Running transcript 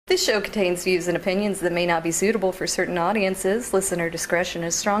This show contains views and opinions that may not be suitable for certain audiences. Listener discretion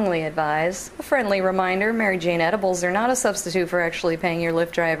is strongly advised. A friendly reminder, Mary Jane edibles are not a substitute for actually paying your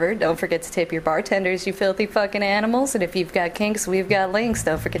Lyft driver. Don't forget to tip your bartenders, you filthy fucking animals. And if you've got kinks, we've got links.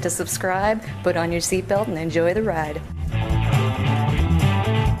 Don't forget to subscribe, put on your seatbelt, and enjoy the ride.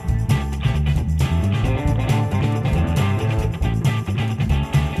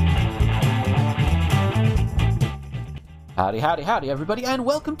 Howdy, howdy, howdy, everybody, and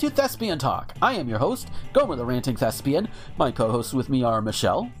welcome to Thespian Talk. I am your host, Gomer the Ranting Thespian. My co-hosts with me are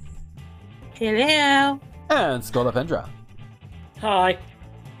Michelle. Hello. And Skolopendra. Hi.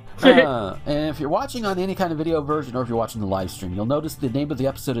 And if you're watching on any kind of video version, or if you're watching the live stream, you'll notice the name of the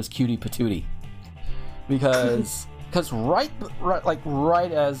episode is Cutie Patootie. Because right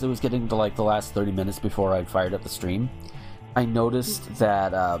as it was getting to like the last 30 minutes before I fired up the stream, I noticed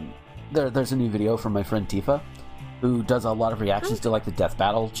that there's a new video from my friend Tifa, who does a lot of reactions to like the Death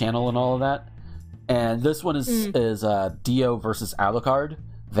Battle channel and all of that. And this one is Dio versus Alucard.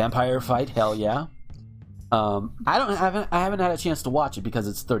 Vampire fight, hell yeah. I haven't had a chance to watch it because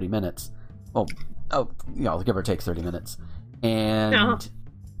it's 30 minutes. Well, give or take 30 minutes. And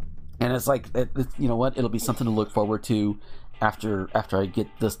it's like, you know what? It'll be something to look forward to after I get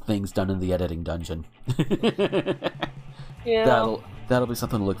this things done in the editing dungeon. Yeah. That'll be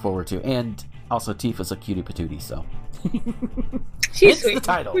something to look forward to. And also, Tifa's a cutie patootie, so She's sweet. The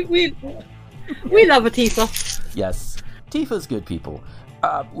title. We love a Tifa. Yes, Tifa's good people.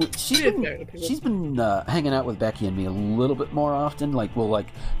 She's been hanging out with Becky and me a little bit more often.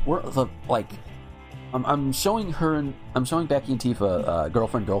 I'm showing Becky and Tifa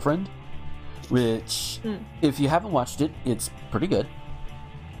girlfriend, which if you haven't watched it, it's pretty good.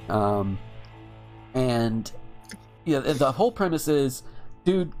 And yeah, the whole premise is,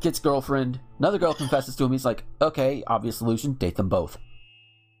 dude gets girlfriend, another girl confesses to him, he's like, okay, obvious solution, date them both.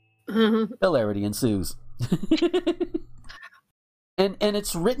 Hilarity ensues. and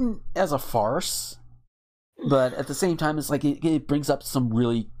it's written as a farce, but at the same time, it's like it brings up some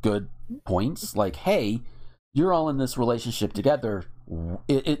really good points, like, hey, you're all in this relationship together,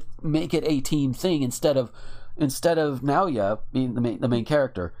 it make it a team thing instead of Naoya being the main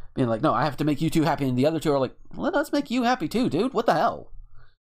character being like, no, I have to make you two happy, and the other two are like, let us make you happy too, dude, what the hell.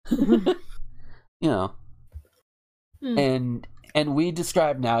 You know. And we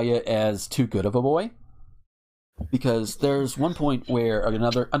describe Naoya as too good of a boy, because there's one point where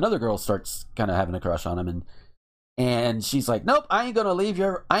another girl starts kind of having a crush on him, and she's like, nope, I ain't gonna leave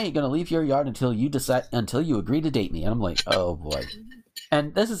your yard until you agree to date me. And I'm like, oh boy.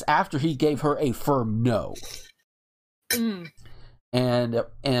 And this is after he gave her a firm no. And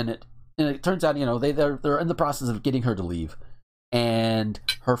it turns out, you know, they're in the process of getting her to leave, and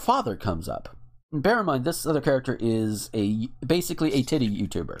her father comes up. And bear in mind, this other character is basically a titty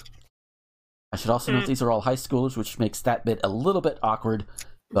YouTuber. I should also note these are all high schoolers, which makes that bit a little bit awkward,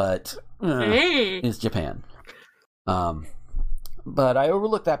 but it's Japan. But I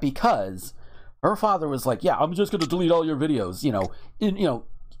overlooked that because her father was like, yeah, I'm just going to delete all your videos,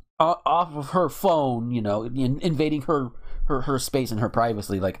 off of her phone, invading her space and her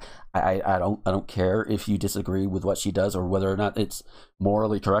privacy. Like, I don't care if you disagree with what she does or whether or not it's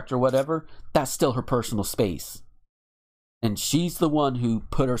morally correct or whatever. That's still her personal space, and she's the one who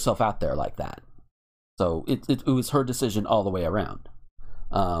put herself out there like that. So it was her decision all the way around.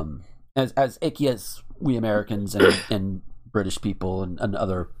 As icky as we Americans and British people and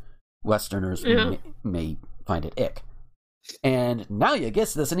other Westerners may find it ick. And Naoya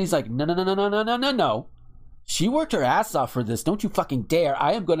gets this, and he's like, no. She worked her ass off for this. Don't you fucking dare.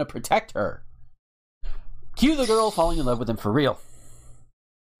 I am going to protect her. Cue the girl falling in love with him for real.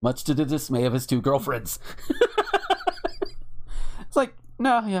 Much to the dismay of his two girlfriends. It's like,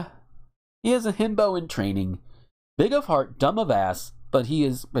 no, yeah. He is a himbo in training. Big of heart, dumb of ass, but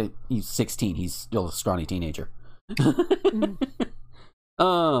he's 16. He's still a scrawny teenager.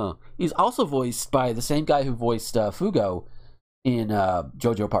 He's also voiced by the same guy who voiced Fugo in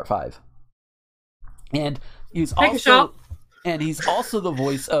JoJo Part 5. And he's also the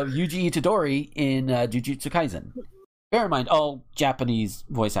voice of Yuji Itadori in Jujutsu Kaisen. Bear in mind, all Japanese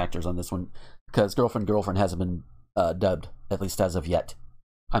voice actors on this one, because Girlfriend hasn't been dubbed, at least as of yet.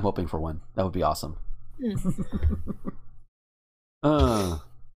 I'm hoping for one. That would be awesome.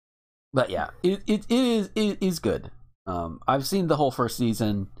 But yeah, it is good. I've seen the whole first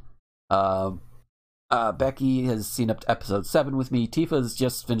season. Becky has seen up to episode 7 with me. Tifa's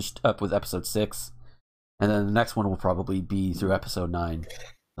just finished up with episode 6. And then the next one will probably be through episode 9.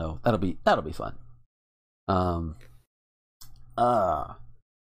 So that'll be fun.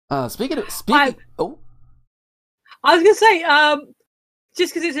 Speaking I was gonna say,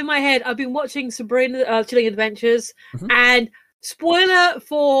 just because it's in my head, I've been watching Sabrina Chilling Adventures, Mhm. and spoiler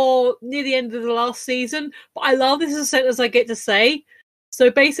for near the end of the last season, but I love this as a sentence I get to say.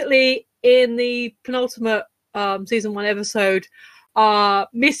 So basically, in the penultimate season 1 episode,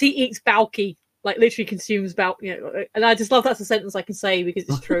 Missy eats Balky, like literally consumes Balky, and I just love that's a sentence I can say because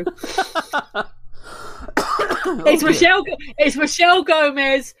it's true. It's Michelle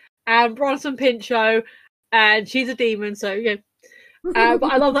Gomez and Bronson Pinchot, and she's a demon, so yeah. But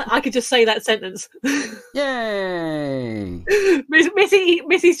I love that I could just say that sentence. Yay!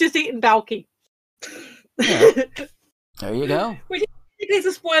 Missy's just eating Balky. Yeah. There you go. Which is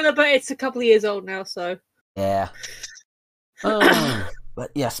a spoiler, but it's a couple of years old now, so Yeah.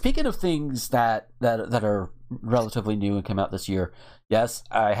 But yeah, speaking of things that are relatively new and came out this year, yes,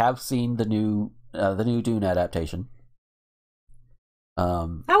 I have seen the new Dune adaptation.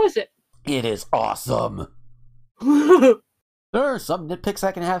 how is it? It is awesome. There are some nitpicks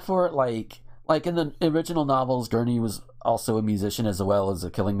I can have for it, like in the original novels, Gurney was also a musician as well as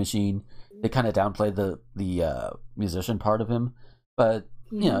a killing machine. They kind of downplayed the musician part of him, but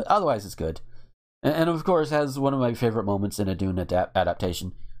otherwise it's good. And of course, has one of my favorite moments in a Dune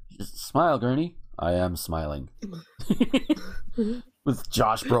adaptation. Just smile, Gurney. I am smiling. With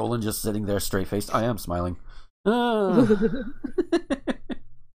Josh Brolin just sitting there straight faced. I am smiling. But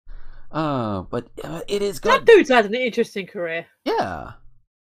it is good. That dude's had an interesting career. Yeah.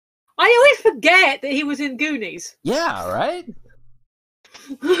 I always forget that he was in Goonies. Yeah, right?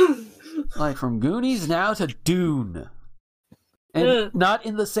 Like from Goonies now to Dune. And not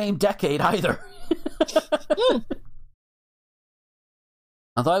in the same decade either.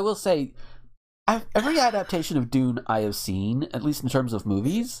 Although I will say, every adaptation of Dune I have seen, at least in terms of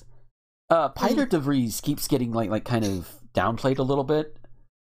movies, Peter de Vries keeps getting like kind of downplayed a little bit.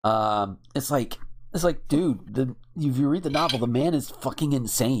 It's like, dude, if you read the novel, the man is fucking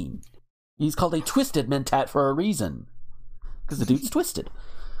insane. He's called a twisted mentat for a reason, because the dude's twisted.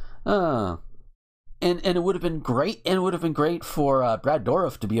 And it would have been great. And it would have been great for Brad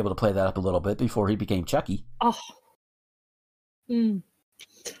Dourif to be able to play that up a little bit before he became Chucky. Oh.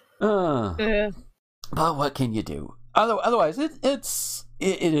 But what can you do? Otherwise, it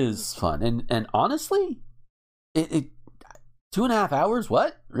is fun. And honestly, it 2.5 hours.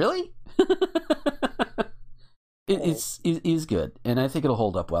 What, really? It is good, and I think it'll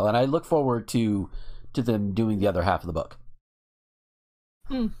hold up well. And I look forward to them doing the other half of the book.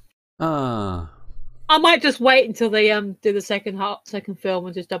 I might just wait until they do the second film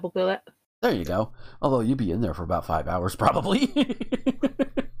and just double bill it. There you go. Although you'd be in there for about 5 hours probably.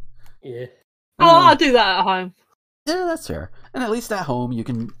 Yeah. I'll do that at home. Yeah, that's fair. And at least at home you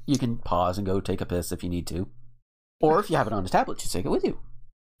can pause and go take a piss if you need to. Or if you have it on a tablet, just take it with you.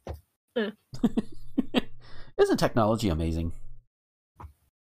 Yeah. Isn't technology amazing?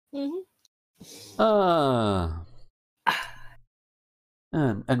 Mm-hmm.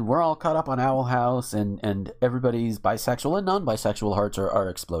 And we're all caught up on Owl House, and everybody's bisexual and non-bisexual hearts are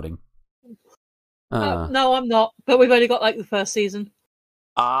exploding. No, I'm not. But we've only got like the first season.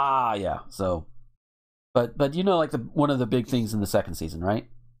 Yeah. So, but like one of the big things in the second season, right?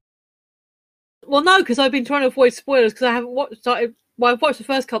 Well, no, because I've been trying to avoid spoilers because I haven't I've watched the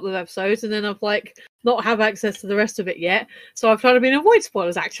first couple of episodes and then I've not have access to the rest of it yet. So I've tried to avoid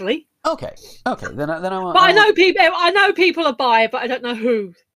spoilers actually. Okay. Then I But I know people. I know people are by it, but I don't know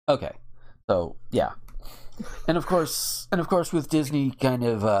who. Okay. So yeah, and of course, with Disney kind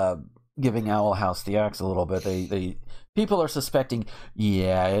of giving Owl House the axe a little bit, they people are suspecting,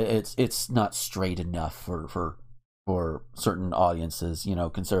 it's not straight enough for certain audiences,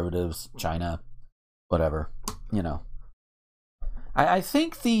 conservatives, China, whatever, I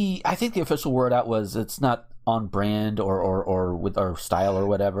think the official word out was it's not on brand or with our style or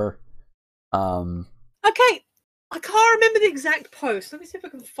whatever. Okay, I can't remember the exact post. Let me see if I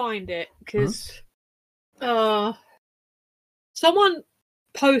can find it because someone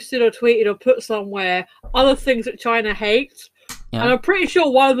posted or tweeted or put somewhere other things that China hates, and I'm pretty sure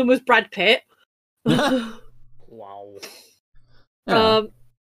one of them was Brad Pitt. Wow. Yeah.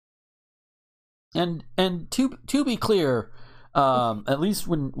 And to be clear, at least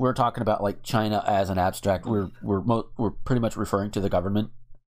when we're talking about like China as an abstract, we're pretty much referring to the government.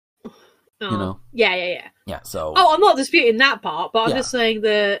 Yeah. So. Oh, I'm not disputing that part, but I'm just saying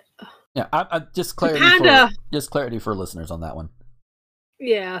that. Yeah, I just clarity for listeners on that one.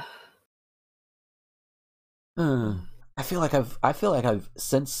 Yeah. I feel like I've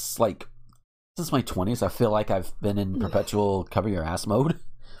since my 20s. I feel like I've been in perpetual cover your ass mode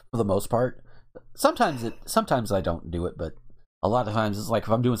for the most part. Sometimes I don't do it, but a lot of times it's like if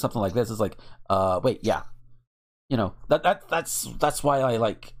I'm doing something like this, it's like, wait, yeah, that's why I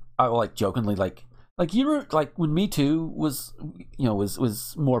like jokingly like you were like when Me Too was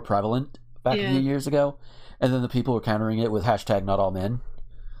was more prevalent back a few years ago, and then the people were countering it with hashtag not all men.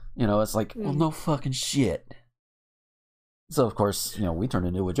 It's like, well, no fucking shit. So of course, we turned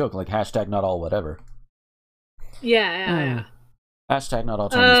into a joke like hashtag not all whatever. Yeah. Hashtag not all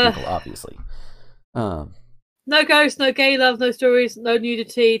Chinese people, obviously. No ghosts, no gay love, no stories, no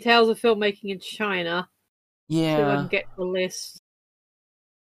nudity, tales of filmmaking in China. Yeah. So I can get the list.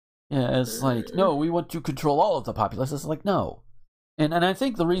 Yeah, it's like, no, we want to control all of the populace. It's like, no. And I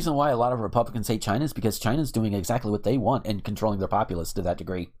think the reason why a lot of Republicans hate China is because China's doing exactly what they want and controlling their populace to that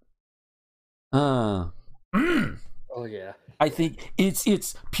degree. Oh yeah. I think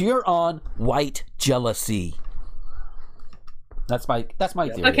it's pure on white jealousy. That's my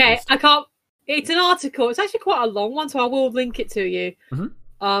theory. Okay, I can't. It's an article. It's actually quite a long one, so I will link it to you.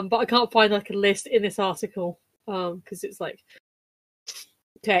 Mm-hmm. But I can't find like a list in this article because it's like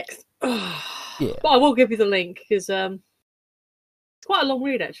text. Yeah. But I will give you the link because it's quite a long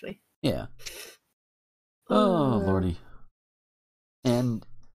read actually. Yeah. Oh lordy.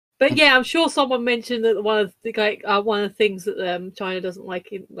 But yeah, I'm sure someone mentioned that one of the things that China doesn't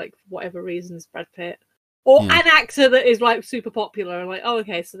like, in like for whatever reason, is Brad Pitt or an actor that is like super popular. And like, oh,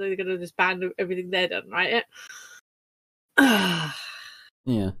 okay, so they're gonna just ban everything they're done, right?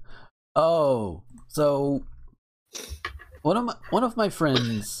 Yeah. Oh, so one of my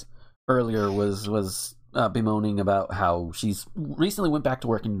friends earlier was bemoaning about how she's recently went back to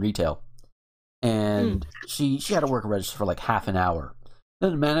work in retail, and she had to work a register for like half an hour.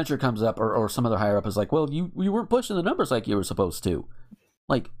 Then the manager comes up, or some other higher up is like, well, you weren't pushing the numbers like you were supposed to.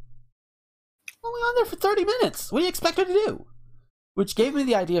 Like, only on there for 30 minutes. What do you expect her to do? Which gave me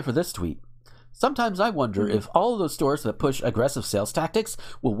the idea for this tweet. Sometimes I wonder if all of those stores that push aggressive sales tactics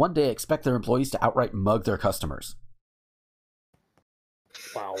will one day expect their employees to outright mug their customers.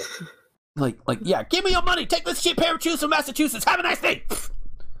 Wow. Like, yeah, give me your money. Take this cheap pair of shoes from Massachusetts. Have a nice day.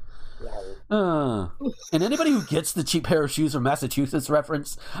 Wow. And anybody who gets the cheap pair of shoes from Massachusetts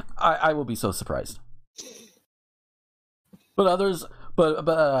reference, I will be so surprised. But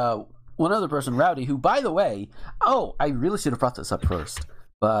one other person, Rowdy, who, by the way, I really should have brought this up first,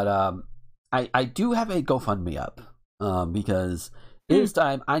 but I do have a GoFundMe up because it is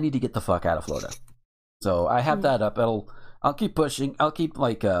time I need to get the fuck out of Florida. So I have that up. I'll keep pushing. I'll keep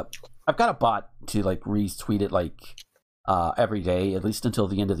I've got a bot to retweet it every day, at least until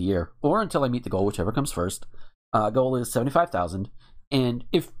the end of the year, or until I meet the goal, whichever comes first. Goal is 75,000, and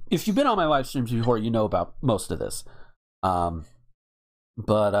if you've been on my live streams before, you know about most of this. But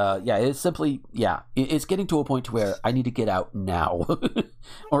it's simply it's getting to a point to where I need to get out now,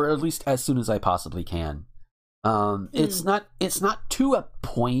 or at least as soon as I possibly can. It's not to a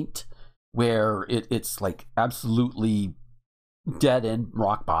point where it's like absolutely dead end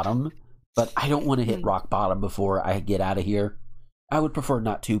rock bottom. But I don't want to hit rock bottom before I get out of here. I would prefer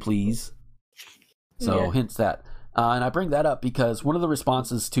not to, please. So, hence that. And I bring that up because one of the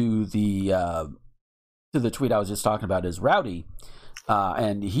responses to the tweet I was just talking about is Rowdy,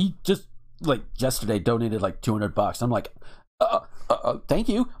 and he just yesterday donated $200. I'm like, thank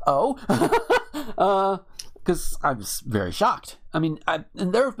you. Because I was very shocked. I mean, and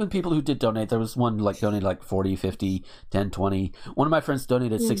there have been people who did donate. There was one donated 40, 50, 10, 20. One of my friends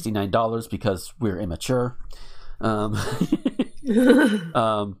donated $69 because we're immature.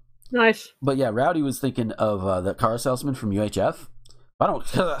 Nice. But yeah, Rowdy was thinking of the car salesman from UHF. If I don't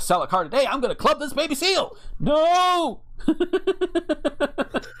sell a car today, I'm going to club this baby seal. No!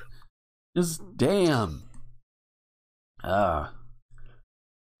 Just damn. But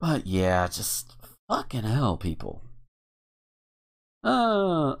yeah, just fucking hell, people.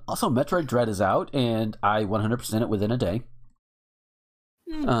 Also, Metroid Dread is out, and I 100% it within a day.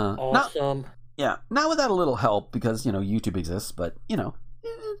 Awesome. Not without a little help, because, YouTube exists, but,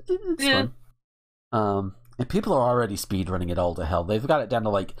 it's fun. And people are already speedrunning it all to hell. They've got it down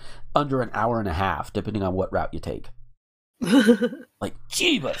to, under an hour and a half, depending on what route you take.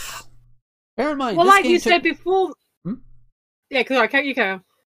 Jeebus! Bear in mind, well, this like game you said before... Yeah, because you go.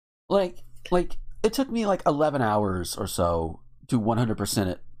 It took me 11 hours or so to 100%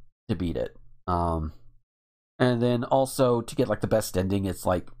 it to beat it. And then also to get the best ending, it's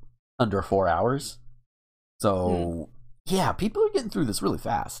under 4 hours. So yeah, people are getting through this really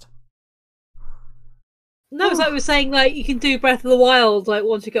fast. No, it's like we were saying, you can do Breath of the Wild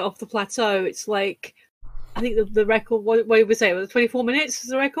once you get off the plateau. It's I think the record. What did we say? Was it 24 minutes? Is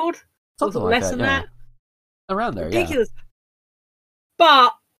the record? Something less than that. Around there, ridiculous. Yeah.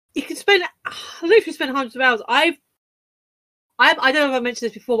 But you can spend literally spend hundreds of hours. I don't know if I mentioned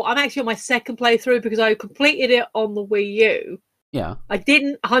this before, but I'm actually on my second playthrough because I completed it on the Wii U. Yeah. I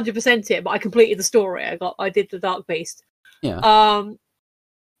didn't 100% it, but I completed the story. I did the Dark Beast. Yeah.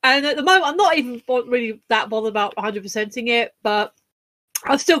 And at the moment, I'm not even really that bothered about 100%ing it, but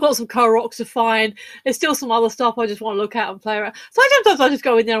I've still got some Koroks to find. There's still some other stuff I just want to look at and play around. So sometimes I just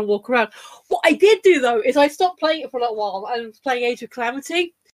go in there and walk around. What I did do, though, is I stopped playing it for a little while and was playing Age of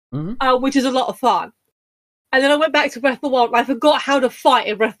Calamity, which is a lot of fun. And then I went back to Breath of the Wild and I forgot how to fight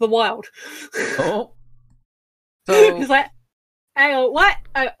in Breath of the Wild. Oh. So... It's like, hang on, what?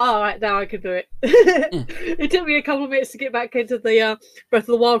 Oh, all right, now I can do it. It took me a couple of minutes to get back into the Breath of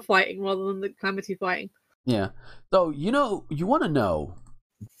the Wild fighting rather than the Calamity fighting. Yeah. So, you want to know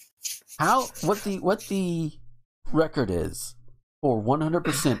what the record is for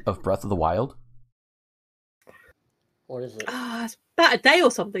 100% of Breath of the Wild? What is it? It's about a day or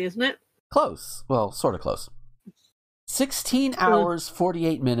something, isn't it? Close. Well, sort of close. 16 hours,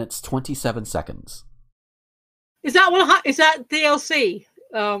 48 minutes, 27 seconds. Is that DLC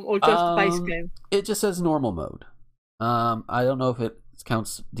or just the base game? It just says normal mode. I don't know if it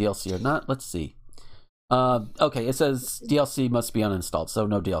counts DLC or not. Let's see. Okay, it says DLC must be uninstalled, so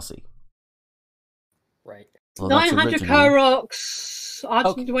no DLC. Right. Well, 900 Koroks,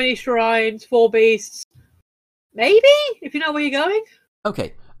 120 shrines, 4 beasts. Maybe if you know where you're going.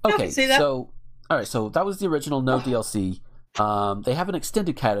 Okay. I can see that. So all right, so that was the original no DLC. They have an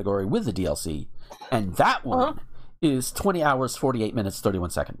extended category with the DLC, and that one is 20 hours, 48 minutes, 31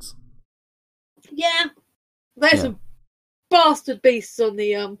 seconds. Yeah. There's some bastard beasts on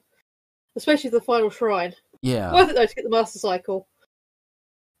the especially the final shrine. Yeah. Worth it though to get the Master Cycle.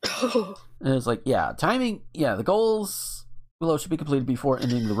 And it's like, timing, the goals below should be completed before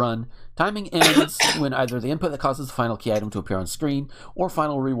ending the run. Timing ends when either the input that causes the final key item to appear on screen or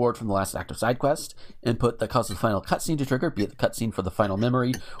final reward from the last act of side quest. Input that causes the final cutscene to trigger, be it the cutscene for the final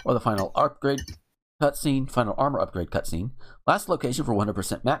memory or the final upgrade cutscene, final armor upgrade cutscene. Last location for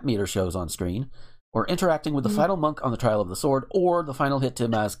 100% map meter shows on screen, or interacting with the final monk on the Trial of the Sword, or the final hit to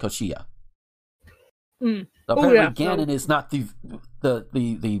Maz Koshia. So apparently Ganon is not the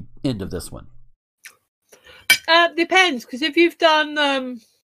end of this one. Depends, because if you've done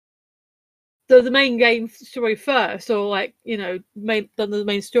the main game story first, or done the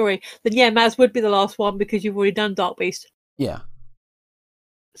main story, then Maz would be the last one because you've already done Dark Beast. Yeah.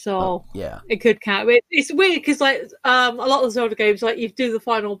 So it could count. It's weird because a lot of the Zelda games, you do the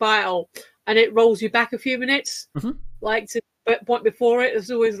final battle and it rolls you back a few minutes, to the point before it.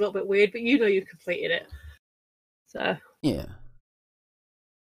 It's always a little bit weird, but you've completed it. So yeah.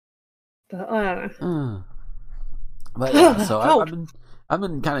 But I don't know. But yeah, so I've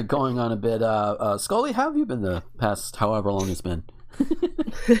been kind of going on a bit. Scully, how have you been the past however long it's been?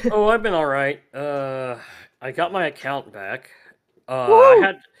 Oh, I've been all right. I got my account back.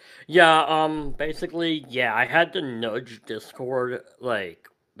 I had to nudge Discord,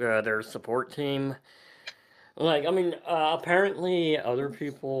 their support team. Apparently other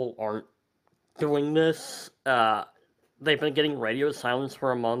people aren't doing this. They've been getting radio silence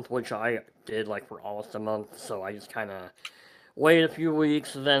for a month, which I did, for almost a month, so I just kind of waited a few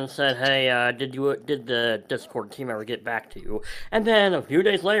weeks, and then said, hey, did the Discord team ever get back to you? And then a few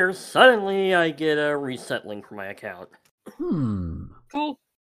days later, suddenly I get a reset link for my account. Cool.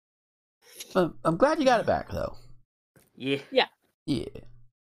 I'm glad you got it back, though. Yeah. Yeah.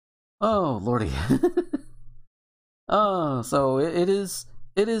 Oh, lordy. So it is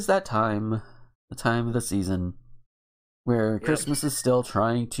that time, the time of the season, where Christmas is still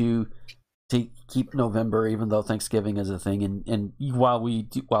trying to keep November, even though Thanksgiving is a thing. And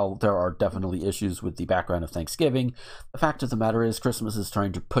while there are definitely issues with the background of Thanksgiving, the fact of the matter is Christmas is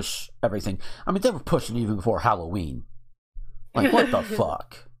trying to push everything. I mean, they were pushing even before Halloween. What the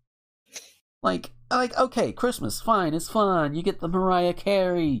fuck? Okay, Christmas, fine, it's fun. You get the Mariah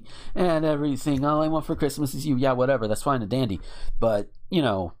Carey and everything. All I want for Christmas is you. Yeah, whatever, that's fine and dandy. But,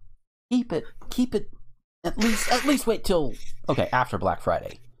 keep it, at least wait till, after Black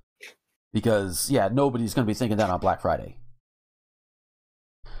Friday. Because, nobody's going to be thinking that on Black Friday.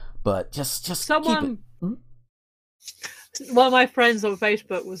 But just someone, keep it. One of my friends on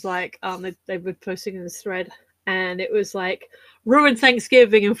Facebook was they were posting in this thread, and it was ruin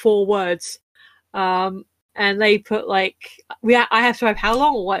Thanksgiving in 4 words. And they put I have to have how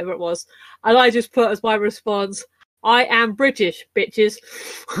long or whatever it was, and I just put as my response, I am British, bitches.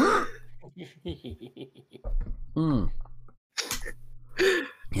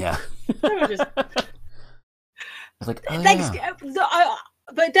 Yeah. It's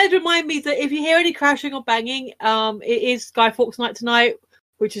but it does remind me that if you hear any crashing or banging, it is Guy Fawkes night tonight,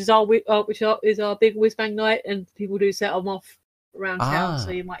 which is our big whiz bang night, and people do set them off around town, so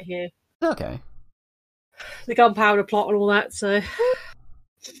Ah. you might hear Okay. the gunpowder plot and all that. So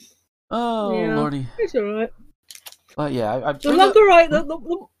Oh, yeah, lordy. it's all right. But yeah, I've The tried longer I,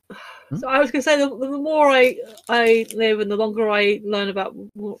 Hmm? so I was going to say, the more I live and the longer I learn about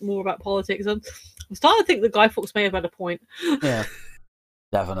more about politics, I'm starting to think that Guy Fawkes may have had a point. Yeah,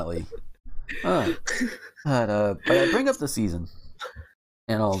 definitely. But I bring up the season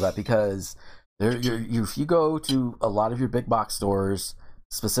and all of that because if you go to a lot of your big box stores,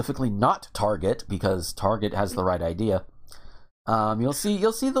 specifically not Target, because Target has the right idea, you'll see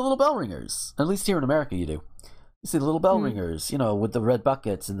the little bell ringers. At least here in America, you do. You see the little bell ringers, with the red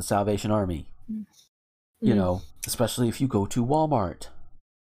buckets in the Salvation Army. Especially if you go to Walmart.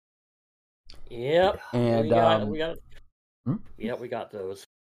 Yep. And we got. Hmm? Yep, we got those.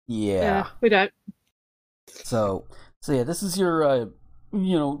 Yeah. We don't. So yeah, this is your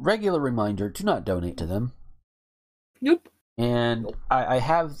regular reminder to not donate to them. Nope. And I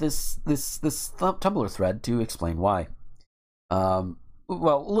have this Tumblr thread to explain why.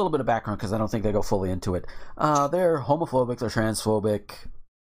 Well, a little bit of background because I don't think they go fully into it. They're homophobic, they're transphobic.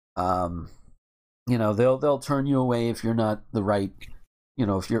 They'll turn you away if you're not the right,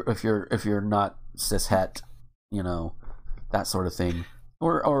 if you're not cishet, that sort of thing,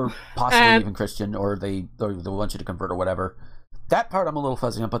 or possibly even Christian, or they want you to convert or whatever. That part I'm a little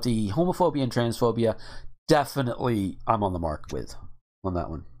fuzzy on, but the homophobia and transphobia, definitely I'm on the mark with on that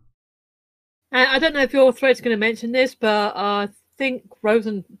one. And I don't know if your thread's going to mention this, but I think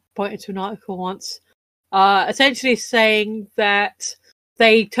Rosen pointed to an article once, essentially saying that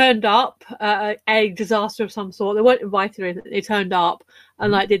they turned up a disaster of some sort. They weren't invited or anything. They turned up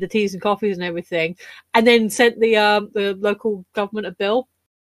and did the teas and coffees and everything, and then sent the local government a bill.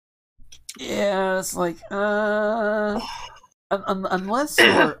 Yeah, it's like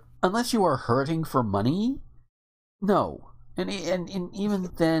unless you are hurting for money, no. And even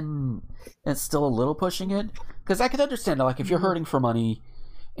then, it's still a little pushing it, because I could understand, like, if you're hurting for money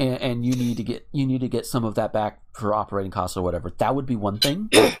and you need to get some of that back for operating costs or whatever, that would be one thing.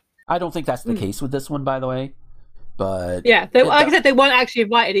 I don't think that's the case with this one, by the way. But yeah, like I said, they weren't actually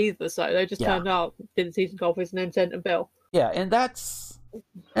invited either, so they just turned up, did the teas and coffees, and then sent a bill. Yeah, and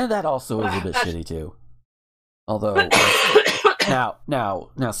that also is a bit shitty too. Although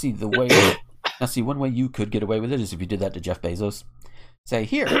now see the way. Now, see, one way you could get away with it is if you did that to Jeff Bezos. Say,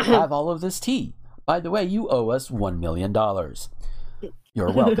 here, have all of this tea. By the way, you owe us $1 million.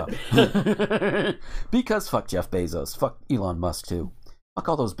 You're welcome. Because fuck Jeff Bezos. Fuck Elon Musk, too. Fuck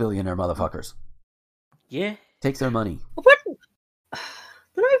all those billionaire motherfuckers. Yeah. Takes their money. They're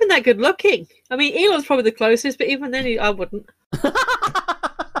not even that good looking. I mean, Elon's probably the closest, but even then, I wouldn't.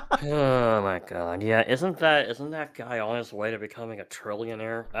 Oh my god, yeah, isn't that guy on his way to becoming a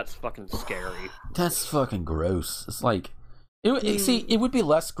trillionaire? That's fucking scary. That's fucking gross. It's like, it would be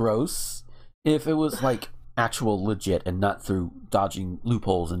less gross if it was like actual legit and not through dodging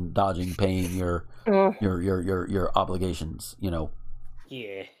loopholes and dodging paying your obligations,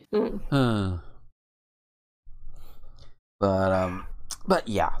 Yeah. But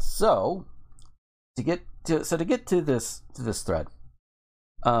yeah, so to get to this thread.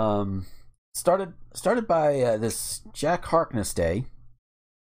 Started by this Jack Harkness Day.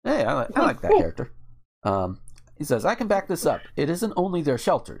 Hey, I like that character. He says, I can back this up. It isn't only their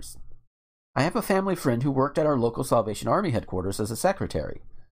shelters. I have a family friend who worked at our local Salvation Army headquarters as a secretary.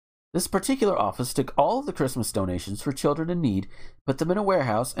 This particular office took all of the Christmas donations for children in need, put them in a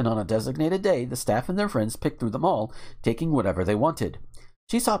warehouse, and on a designated day, the staff and their friends picked through them all, taking whatever they wanted.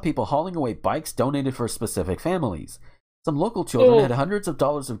 She saw people hauling away bikes donated for specific families. Some local children had hundreds of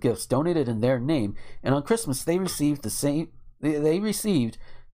dollars of gifts donated in their name, and on Christmas they received They received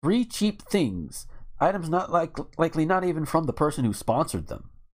free cheap things, items not likely not even from the person who sponsored them.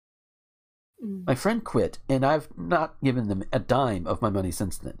 My friend quit, and I've not given them a dime of my money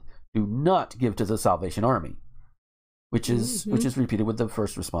since then. Do not give to the Salvation Army, which is repeated with the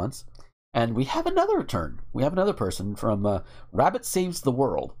first response. And we have another return. We have another person from Rabbit Saves the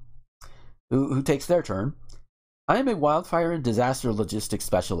World, who takes their turn. I am a wildfire and disaster logistics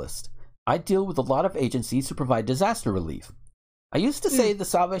specialist. I deal with a lot of agencies who provide disaster relief. I used to say the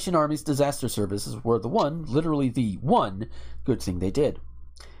Salvation Army's disaster services were literally the one good thing they did.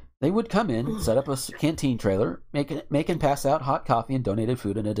 They would come in, set up a canteen trailer, make and pass out hot coffee and donated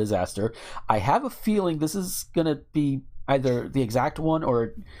food in a disaster. I have a feeling this is going to be either the exact one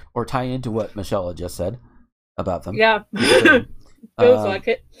or tie into what Michelle had just said about them. Yeah, feels like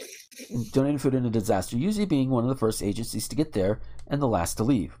it. Donated food in a disaster, usually being one of the first agencies to get there and the last to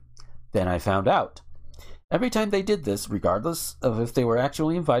leave. Then I found out. Every time they did this, regardless of if they were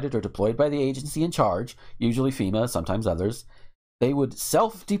actually invited or deployed by the agency in charge, usually FEMA, sometimes others, They would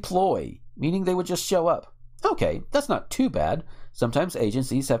self-deploy, meaning they would just show up. Okay, that's not too bad. Sometimes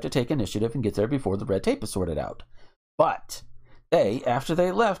agencies have to take initiative and get there before the red tape is sorted out. But they, after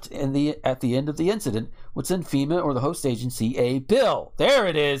they left at the end of the incident, would send FEMA or the host agency a bill. There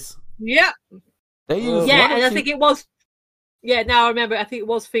it is. Yeah. They used I think it was. Yeah, now I remember. I think it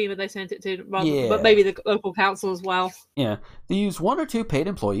was FEMA they sent it to, but maybe the local council as well. Yeah, they use 1 or 2 paid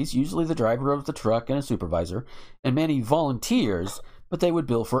employees, usually the driver of the truck and a supervisor, and many volunteers, but they would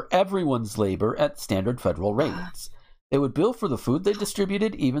bill for everyone's labor at standard federal rates. They would bill for the food they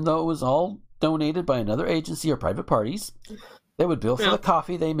distributed, even though it was all donated by another agency or private parties. They would bill for the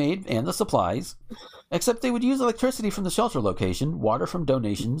coffee they made and the supplies, except they would use electricity from the shelter location, water from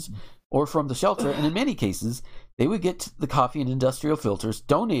donations, or from the shelter, and in many cases, they would get the coffee and industrial filters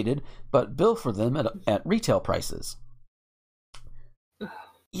donated, but bill for them at retail prices.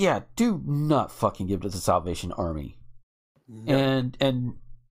 Yeah, do not fucking give to the Salvation Army. No. And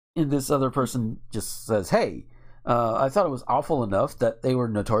this other person just says, hey, I thought it was awful enough that they were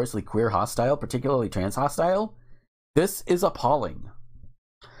notoriously queer hostile, particularly trans hostile. This is appalling.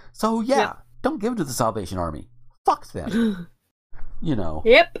 So don't give to the Salvation Army. Fuck them. You know.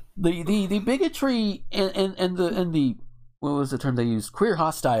 Yep. The bigotry and the what was the term they used? Queer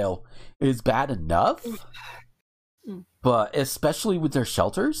hostile is bad enough. But especially with their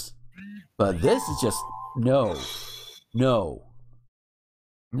shelters. But this is just no.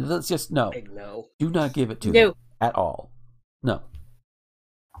 That's just no. Big no. Do not give it to them at all. No.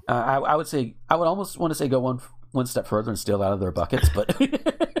 I would say I would almost want to say go one step further and steal out of their buckets, but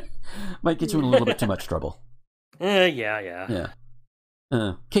might get you in a little bit too much trouble. Yeah.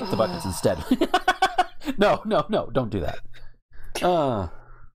 Kick the buckets instead. No, don't do that.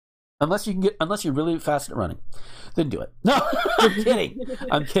 Unless you're really fast at running, then do it. No, I'm kidding.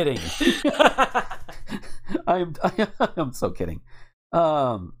 I'm so kidding.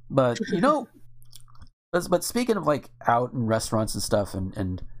 But you know, but speaking of like out in restaurants and stuff,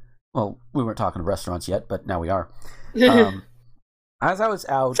 and well, we weren't talking to restaurants yet, but now we are. As I was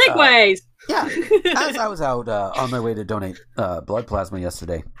out, segues. As I was out on my way to donate blood plasma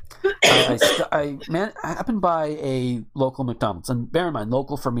yesterday, I happened by a local McDonald's, and bear in mind,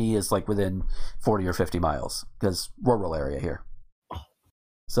 local for me is like within 40 or 50 miles because rural area here.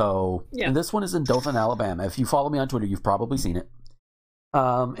 So, and this one is in Dothan, Alabama. If you follow me on Twitter, you've probably seen it.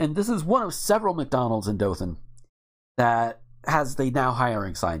 And this is one of several McDonald's in Dothan that has the now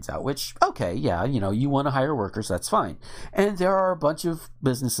hiring signs out, which, okay, yeah, you know, you want to hire workers, that's fine. And there are a bunch of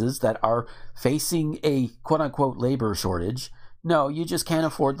businesses that are facing a quote-unquote labor shortage. No, you just can't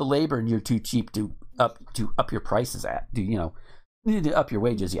afford the labor and you're too cheap to up your prices you need to up your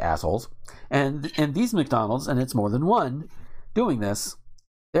wages, you assholes. And these McDonald's, and it's more than one, doing this,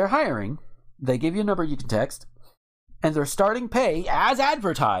 they're hiring. They give you a number you can text, and their starting pay, as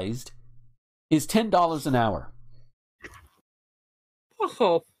advertised, is $10 an hour.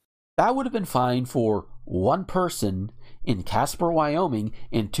 Oh. That would have been fine for one person in Casper, Wyoming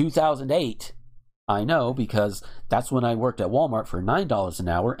in 2008. I know, because that's when I worked at Walmart for $9 an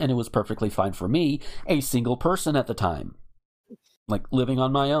hour, and it was perfectly fine for me, a single person at the time, like living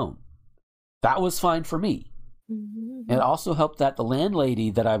on my own. That was fine for me. It also helped that the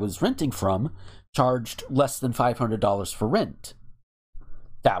landlady that I was renting from charged less than $500 for rent.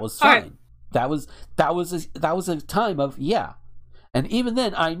 That was fine. Right. That was a time of and even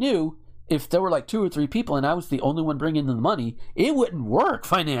then I knew if there were like 2 or 3 people and I was the only one bringing in the money, it wouldn't work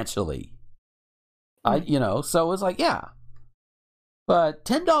financially. So it was like but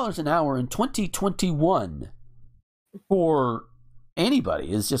 $10 an hour in 2021 for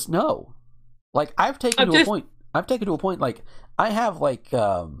anybody is just no. Like I've taken to a point like I have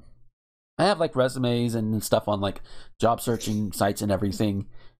resumes and stuff on like job searching sites and everything,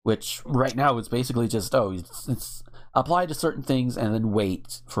 which right now is basically just it's apply to certain things and then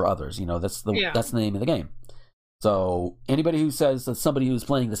wait for others. That's the name of the game. So anybody who says that somebody who's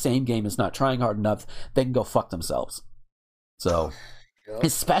playing the same game is not trying hard enough, they can go fuck themselves. So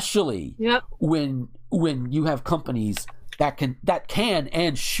especially when you have companies that can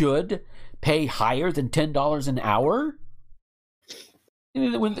and should pay higher than $10 an hour,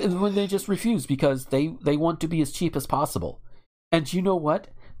 when they just refuse because they want to be as cheap as possible. And you know what?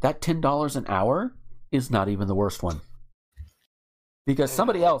 That $10 an hour is not even the worst one. Because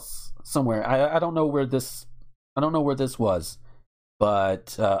somebody else somewhere, I don't know where this was,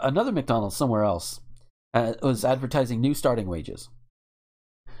 but another McDonald's somewhere else was advertising new starting wages.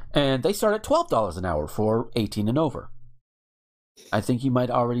 And they start at $12 an hour for 18 and over. I think you might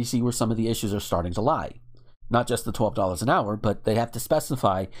already see where some of the issues are starting to lie. Not just the $12 an hour, but they have to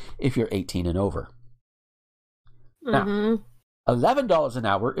specify if you're 18 and over. Mm-hmm. $11 an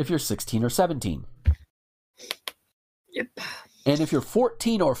hour if you're 16 or 17. Yep. And if you're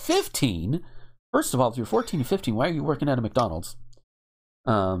 14 or 15, first of all, if you're 14 or 15, why are you working at a McDonald's?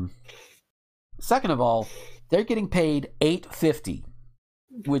 Second of all, they're getting paid $8.50,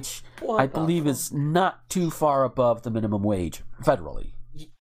 which I believe is not too far above the minimum wage federally.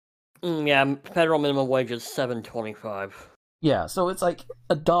 Yeah, federal minimum wage is $7.25. Yeah, so it's like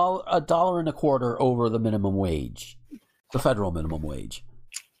 $1.25 over the minimum wage, the federal minimum wage.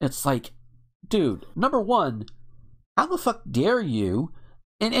 It's like, dude, number one, how the fuck dare you?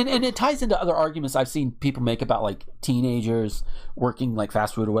 And it ties into other arguments I've seen people make about like teenagers working like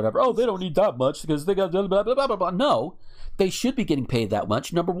fast food or whatever. Oh, they don't need that much because they got blah blah blah blah blah. No, they should be getting paid that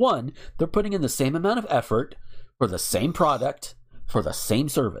much. Number one, they're putting in the same amount of effort for the same product for the same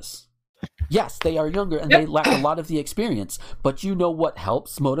service. Yes, they are younger and they lack a lot of the experience, but you know what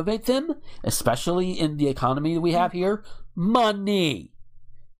helps motivate them, especially in the economy that we have here? Money.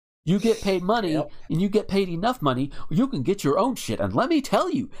 You get paid money, and you get paid enough money, you can get your own shit. And let me tell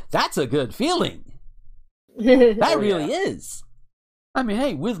you, that's a good feeling. That really is. I mean,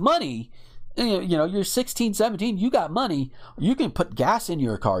 hey, with money, you know, you're 16, 17, you got money, you can put gas in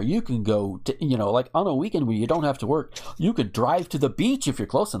your car, you can go, to, you know, like on a weekend where you don't have to work, you could drive to the beach if you're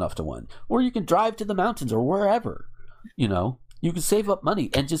close enough to one, or you can drive to the mountains or wherever, you know. You can save up money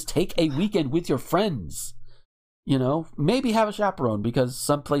and just take a weekend with your friends. You know, maybe have a chaperone because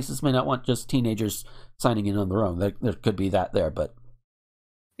some places may not want just teenagers signing in on their own. There could be that there, but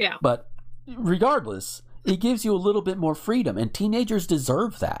yeah. But regardless, it gives you a little bit more freedom, and teenagers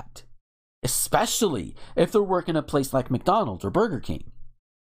deserve that, especially if they're working at a place like McDonald's or Burger King.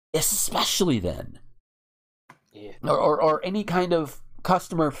 Especially then, or any kind of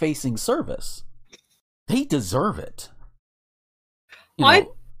customer-facing service, they deserve it. You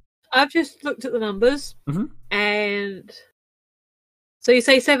know, I've just looked at the numbers, mm-hmm. and so you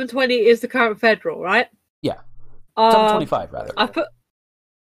say 720 is the current federal, right? Yeah, 725 rather. I put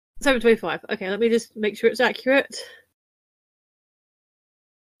 725. Okay, let me just make sure it's accurate.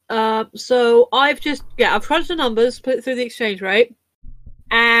 So I've crunched the numbers, put it through the exchange rate,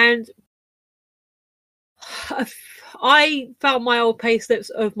 and I found my old pay slips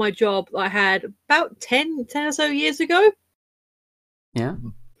of my job that I had about 10 or so years ago. Yeah.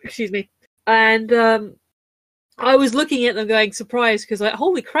 Excuse me. And I was looking at them going surprised because like,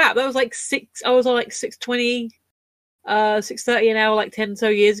 holy crap, that was like I was on like 620, 630 an hour like 10 so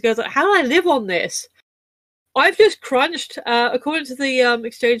years ago. I was like, how do I live on this? I've just crunched, according to the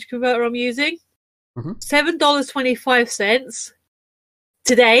exchange converter I'm using, $7.25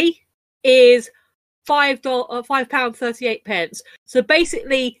 today is £5.38. So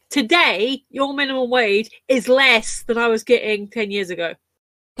basically today your minimum wage is less than I was getting 10 years ago.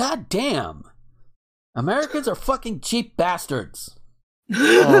 God damn. Americans are fucking cheap bastards.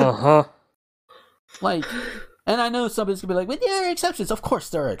 Uh-huh. Like, and I know somebody's gonna be like, well, there are exceptions. Of course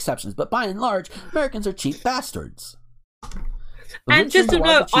there are exceptions, but by and large, Americans are cheap bastards. And just to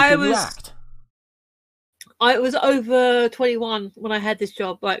note, I was over 21 when I had this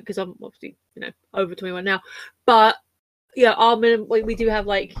job, like, because I'm obviously, over 21 now. But yeah, our minimum, we do have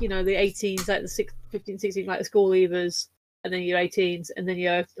like, the 18s, like the 15, 16, like the school leavers, and then your 18s, and then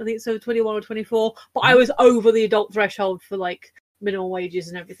I think it's over 21 or 24. But I was over the adult threshold for like minimum wages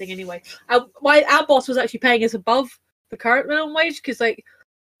and everything anyway. Our boss was actually paying us above the current minimum wage because like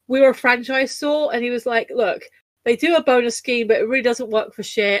we were a franchise store, and he was like, look, they do a bonus scheme, but it really doesn't work for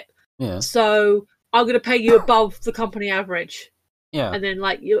shit. Yeah. So I'm going to pay you above the company average. Yeah. And then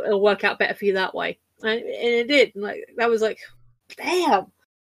like it'll work out better for you that way. And it did. And, like that was like, damn.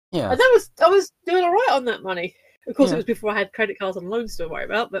 Yeah. And I was doing all right on that money. Of course, it was before I had credit cards and loans to worry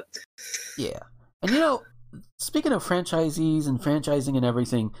about, but yeah. And speaking of franchisees and franchising and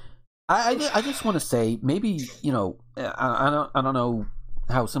everything, I just want to say maybe I don't know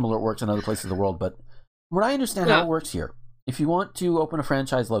how similar it works in other places of the world, but what I understand how it works here, if you want to open a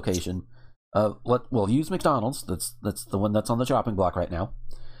franchise location, we'll use McDonald's. That's the one that's on the chopping block right now.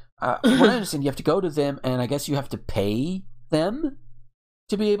 What I understand, you have to go to them, and I guess you have to pay them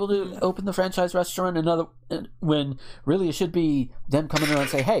to be able to open the franchise restaurant. When really it should be them coming around and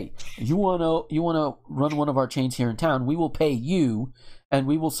say, hey, you wanna run one of our chains here in town, we will pay you and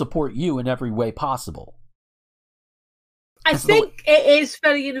we will support you in every way possible. I think it is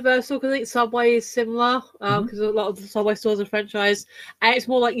fairly universal because I think Subway is similar because a lot of the Subway stores are franchise, and it's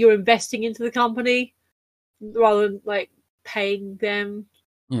more like you're investing into the company rather than like paying them.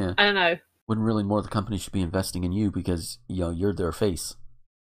 Yeah, I don't know. When really more the company should be investing in you because you're their face.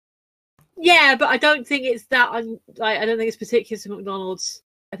 Yeah, but I don't think it's that. I don't think it's particular to McDonald's.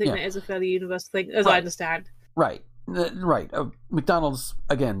 I think that is a fairly universal thing, as I understand. Right. right. McDonald's,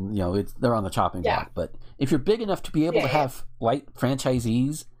 again, they're on the chopping block. But if you're big enough to be able to have light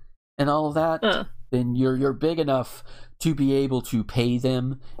franchisees and all of that, then you're big enough to be able to pay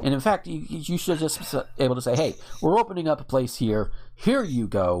them. And in fact, you should just be able to say, hey, we're opening up a place here. Here you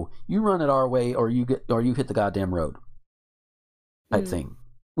go. You run it our way, or you hit the goddamn road. Type thing.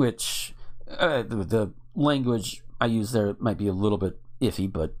 Which the language I use there might be a little bit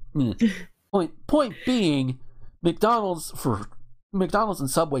iffy, but point being, McDonald's and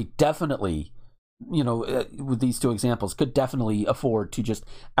Subway definitely, with these two examples, could definitely afford to just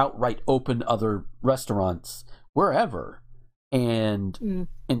outright open other restaurants wherever and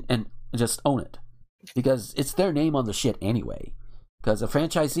just own it, because it's their name on the shit anyway. Because a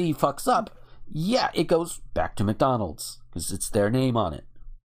franchisee fucks up, it goes back to McDonald's because it's their name on it.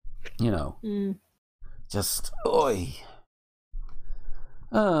 Just oi.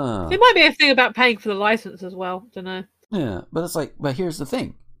 It might be a thing about paying for the license as well. Don't know. Yeah, but it's like, but here's the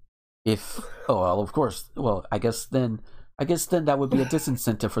thing: of course, I guess then that would be a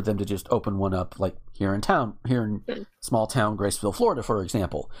disincentive for them to just open one up, like here in small town Graceville, Florida, for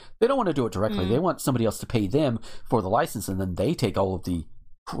example. They don't want to do it directly. They want somebody else to pay them for the license, and then they take all of the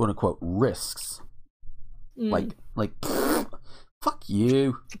quote unquote risks. Like, fuck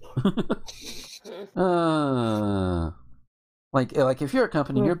you. Like if you're a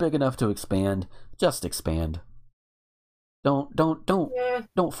company, you're big enough to expand, just expand.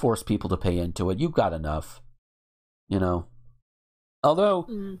 Don't force people to pay into it. You've got enough.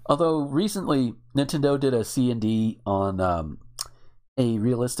 Although recently Nintendo did a C&D on a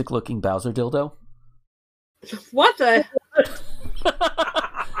realistic looking Bowser dildo. What the?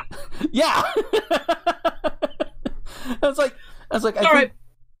 Yeah. I was like, it's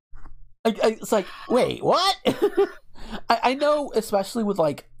like, wait, what? I know, especially with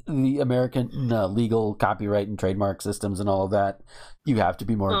like the American legal copyright and trademark systems and all of that, you have to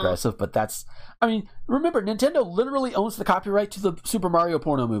be more aggressive. But remember, Nintendo literally owns the copyright to the Super Mario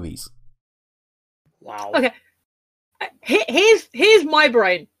porno movies. Wow. Okay. Here's my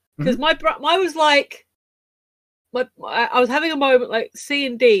brain, because I was like, I was having a moment like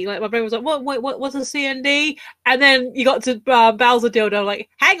C&D, like my brain was like, what's a C&D? And then you got to Bowser dildo, like,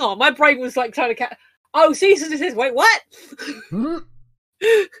 hang on, my brain was like trying to catch. Oh, cease and desist. Wait, what?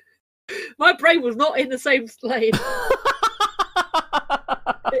 My brain was not in the same lane.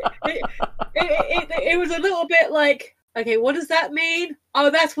 It was a little bit like, okay, what does that mean? Oh,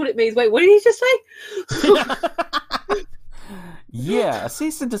 that's what it means. Wait, what did he just say? Yeah, a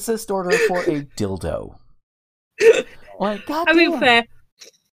cease and desist order for a dildo. Like, goddamn. I mean, fair.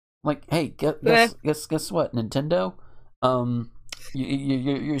 Like, hey, guess what, Nintendo?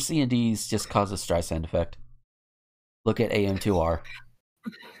 Your C&Ds just cause a Streisand effect. Look at AM2R.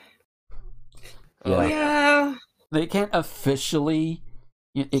 Yeah. They can't officially,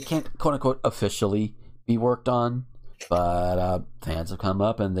 it can't quote unquote officially be worked on, but fans have come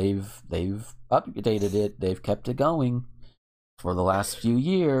up and they've updated it. They've kept it going for the last few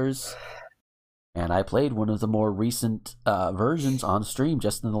years. And I played one of the more recent versions on stream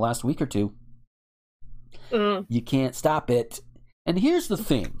just in the last week or two. You can't stop it. And here's the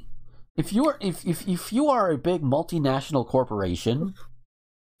thing: if you are a big multinational corporation,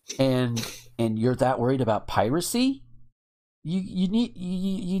 and you're that worried about piracy, you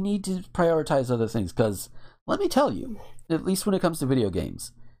need to prioritize other things. Because let me tell you, at least when it comes to video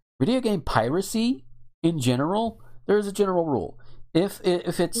games, video game piracy in general, there is a general rule. If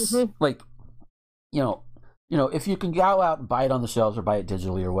it's like, if you can go out and buy it on the shelves or buy it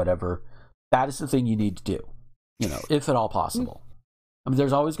digitally or whatever, that is the thing you need to do. If at all possible. I mean,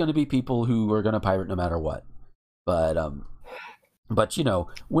 there's always going to be people who are going to pirate no matter what. But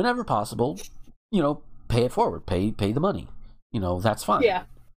whenever possible, pay it forward, pay the money. That's fine. Yeah.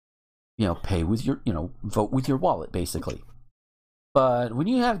 Pay with your, vote with your wallet, basically. But when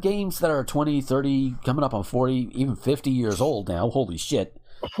you have games that are 20, 30, coming up on 40, even 50 years old now, holy shit,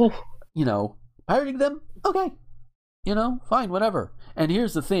 pirating them, okay. Fine, whatever. And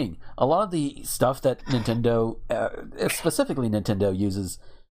here's the thing: a lot of the stuff that Nintendo, specifically Nintendo, uses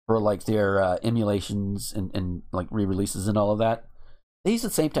for like their emulations and like re-releases and all of that, they use the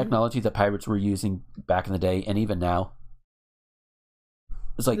same technology that pirates were using back in the day, and even now.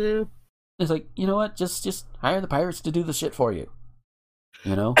 It's like, you know what? Just hire the pirates to do the shit for you.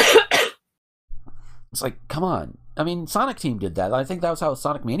 It's like, come on. I mean, Sonic Team did that. I think that was how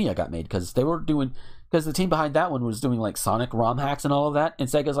Sonic Mania got made, because the team behind that one was doing like Sonic ROM hacks and all of that, and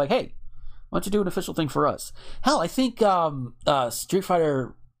Sega's like, hey, why don't you do an official thing for us? Hell, I think Street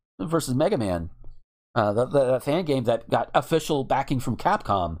Fighter versus Mega Man, the fan game that got official backing from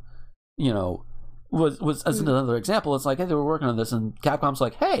Capcom, was as another example. It's like, hey, they were working on this, and Capcom's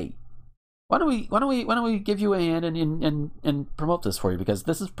like, hey, why don't we give you a hand and promote this for you, because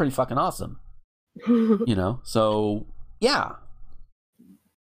this is pretty fucking awesome. So yeah.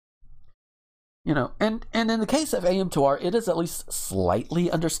 And in the case of AM2R, it is at least slightly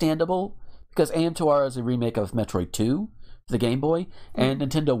understandable, because AM2R is a remake of Metroid 2 for the Game Boy, and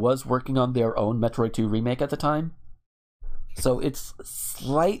Nintendo was working on their own Metroid 2 remake at the time. So it's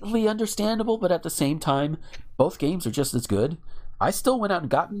slightly understandable, but at the same time, both games are just as good. I still went out and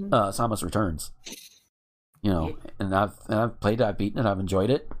got Samus Returns. And I've played it, I've beaten it, I've enjoyed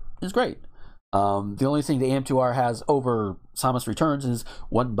it. It's great. The only thing the AM2R has over Samus Returns is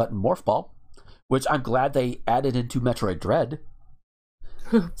one button morph ball, which I'm glad they added into Metroid Dread.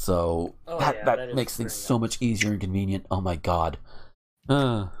 So that makes things so much easier and convenient. Oh my god.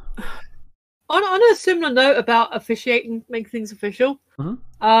 On a similar note about officiating, making things official,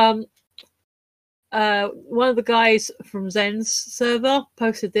 one of the guys from Zen's server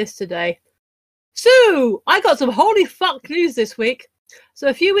posted this today. So, I got some holy fuck news this week. So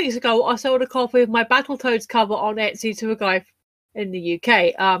a few weeks ago, I sold a copy of my Battletoads cover on Etsy to a guy in the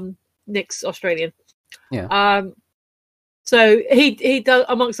UK. Nick's Australian. Yeah. So he does,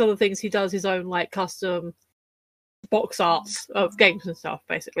 amongst other things, he does his own like custom box arts of games and stuff,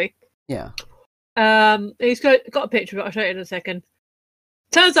 basically. Yeah. He's got a picture of it. I'll show you in a second.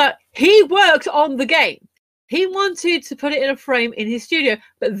 Turns out he worked on the game. He wanted to put it in a frame in his studio,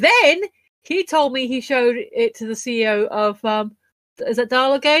 but then he told me he showed it to the CEO of is it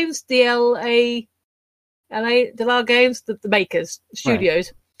Dala Games, DLA Games, the makers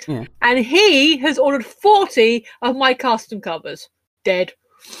studios. Right. Yeah. And he has ordered 40 of my custom covers. Dead.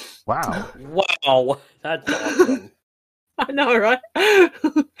 Wow. Wow. That's awesome. I know, right?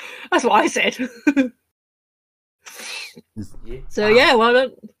 That's what I said. So yeah,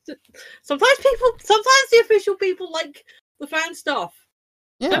 well, sometimes the official people like the fan stuff.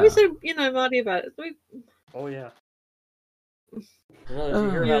 Yeah. Don't be so, muddy about it. Oh yeah. Did you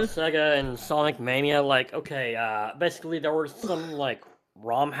hear about Sega and Sonic Mania? Like, okay, basically there were some like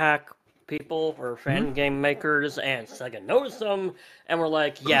ROM hack people or fan game makers, and Sega noticed them and were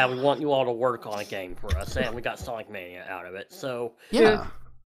like, yeah, we want you all to work on a game for us, and we got Sonic Mania out of it. So yeah.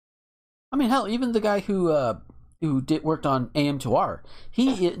 I mean, hell, even the guy who worked on AM2R,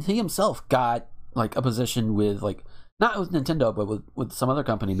 he himself got like a position with like, not with Nintendo, but with some other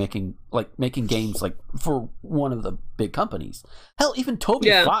company making games like for one of the big companies. Hell, even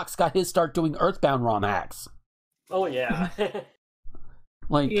Toby Fox got his start doing Earthbound ROM hacks. Oh yeah.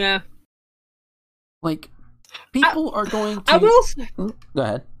 Like, yeah. Like, people are going to. I will say. Go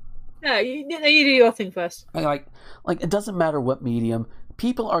ahead. No, you do your thing first. Like it doesn't matter what medium.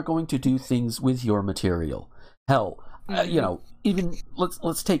 People are going to do things with your material. Hell, even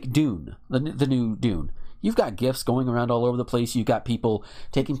let's take Dune, the new Dune. You've got GIFs going around all over the place. You've got people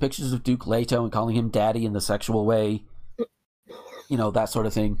taking pictures of Duke Leto and calling him daddy in the sexual way. That sort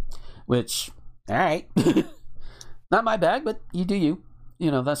of thing. Which, all right. Not my bag, but you do you.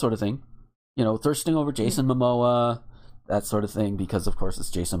 That sort of thing. Thirsting over Jason Momoa, that sort of thing, because of course it's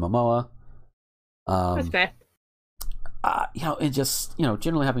Jason Momoa. That's fair. And just,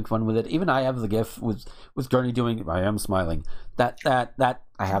 generally having fun with it. Even I have the GIF with Gurney doing I am smiling. That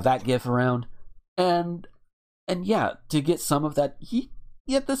I have that GIF around. And yeah, to get some of that,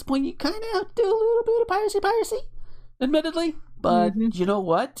 at this point you kind of have to do a little bit of piracy, admittedly. But you know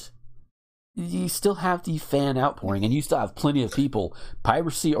what? You still have the fan outpouring, and you still have plenty of people,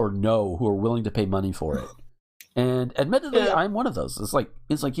 piracy or no, who are willing to pay money for it. And admittedly, I'm one of those. It's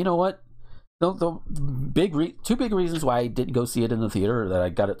like you know what? The two big reasons why I didn't go see it in the theater, or that I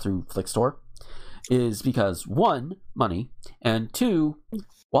got it through Flickstore, is because one, money, and two,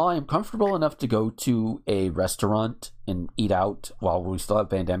 while I am comfortable enough to go to a restaurant and eat out while we still have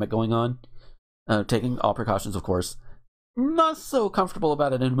pandemic going on, taking all precautions, of course, not so comfortable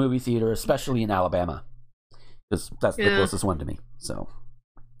about it in a movie theater, especially in Alabama, because that's the closest one to me. So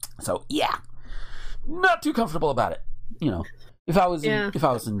yeah, not too comfortable about it. If I was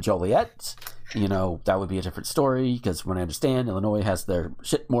in Joliet, that would be a different story, because when I understand, Illinois has their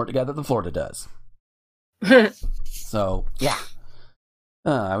shit more together than Florida does. So yeah,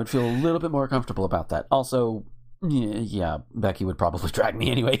 I would feel a little bit more comfortable about that. Also, yeah, Becky would probably drag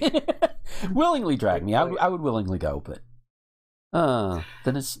me anyway. Willingly drag me. I would willingly go, but then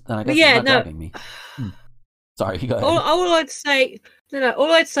I guess it's not dragging me. Sorry, go ahead. All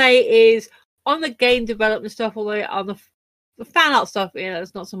I'd say is on the game development stuff, although on the fan art stuff,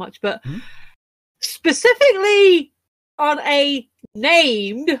 it's not so much, but specifically on a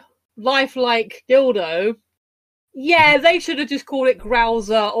named lifelike dildo, Yeah, they should have just called it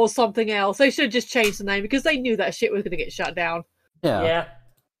Growler or something else. They should have just changed the name because they knew that shit was going to get shut down. Yeah.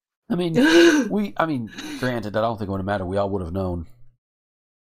 I mean, granted, I don't think it would have mattered. We all would have known.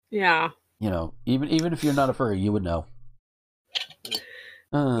 Yeah. You know, even if you're not a furry, you would know.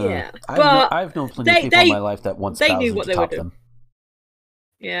 Yeah, I've known plenty of people in my life that once they knew what they were doing.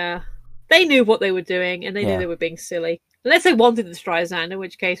 Yeah, they knew what they were doing, and they knew they were being silly. Unless they wanted to try Xander, in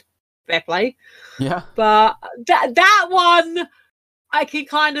which case, fair play. Yeah, but that one, I can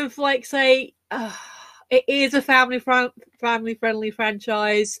kind of like say it is a family friendly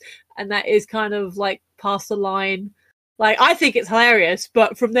franchise, and that is kind of like past the line. Like, I think it's hilarious,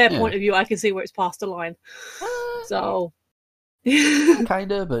 but from their point of view, I can see where it's past the line. So.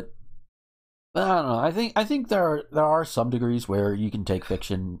 Kinda, but I don't know. I think there are some degrees where you can take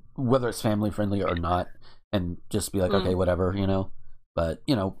fiction, whether it's family friendly or not, and just be like, okay, whatever, you know. But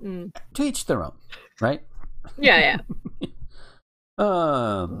to each their own, right? Yeah. But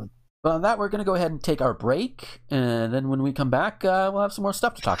on that, we're gonna go ahead and take our break, and then when we come back, we'll have some more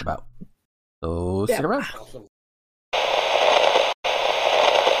stuff to talk about. So stick around. Awesome.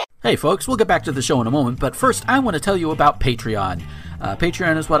 Hey folks, we'll get back to the show in a moment, but first I want to tell you about Patreon.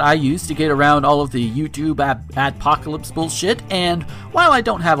 Patreon is what I use to get around all of the YouTube adpocalypse bullshit, and while I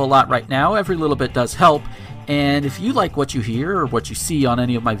don't have a lot right now, every little bit does help. And if you like what you hear or what you see on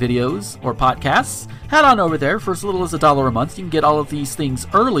any of my videos or podcasts, head on over there. For as little as $1 a month, you can get all of these things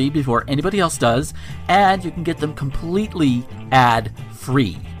early before anybody else does, and you can get them completely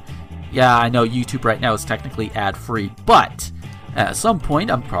ad-free. Yeah, I know YouTube right now is technically ad-free, but at some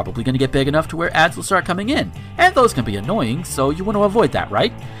point, I'm probably going to get big enough to where ads will start coming in, and those can be annoying, so you want to avoid that,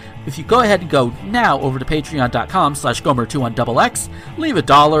 right? If you go ahead and go now over to patreon.com/Gomer21XX, leave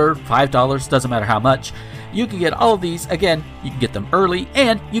 $1, $5, doesn't matter how much, you can get all of these. Again, you can get them early,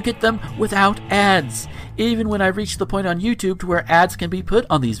 and you get them without ads, even when I reach the point on YouTube to where ads can be put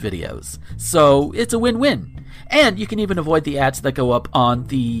on these videos. So it's a win-win. And you can even avoid the ads that go up on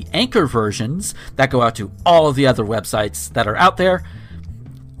the Anchor versions that go out to all of the other websites that are out there.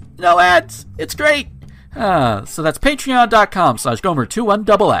 No ads. It's great. So that's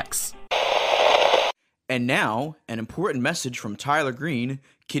patreon.com/Gomer21XX. And now, an important message from Tyler Green,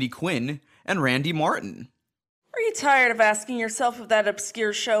 Kitty Quinn, and Randy Martin. Are you tired of asking yourself if that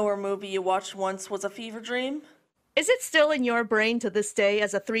obscure show or movie you watched once was a fever dream? Is it still in your brain to this day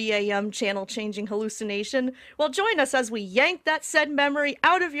as a 3 a.m. channel-changing hallucination? Well, join us as we yank that said memory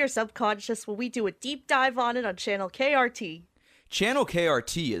out of your subconscious while we do a deep dive on it on Channel KRT. Channel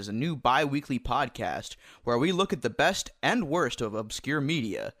KRT is a new bi-weekly podcast where we look at the best and worst of obscure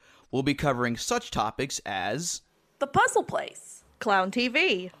media. We'll be covering such topics as The Puzzle Place, Clown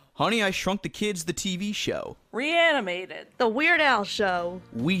TV, Honey, I Shrunk the Kids, the TV show, Reanimated, The Weird Al Show,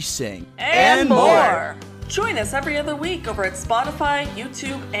 We Sing, and more. Join us every other week over at Spotify,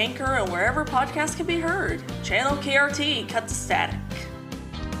 YouTube, Anchor, and wherever podcasts can be heard. Channel KRT, cut to static.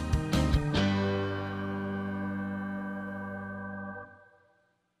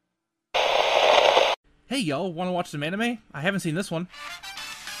 Hey y'all, wanna watch some anime? I haven't seen this one.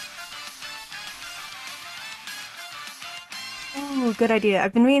 Ooh, good idea.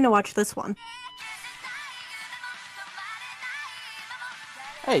 I've been meaning to watch this one.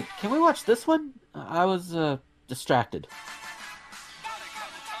 Hey, can we watch this one? I was distracted.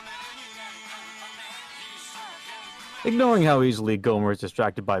 Ignoring how easily Gomer is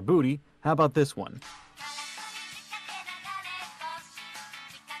distracted by booty, how about this one?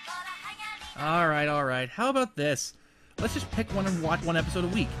 Alright. How about this? Let's just pick one and watch one episode a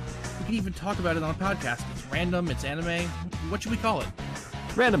week. We can even talk about it on a podcast. It's random, it's anime. What should we call it?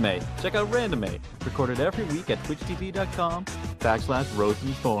 Randomay. Check out Randomay. Recorded every week at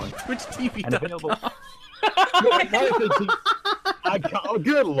twitchtv.com/Rosenthorn. TwitchTV.com. And available. Oh,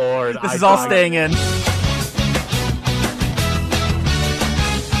 good lord. This is all staying in.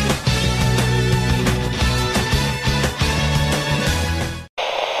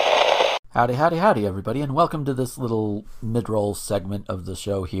 Howdy, everybody, and welcome to this little mid-roll segment of the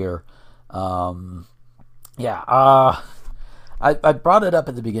show here. I brought it up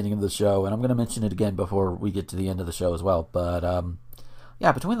at the beginning of the show, and I'm going to mention it again before we get to the end of the show as well. But,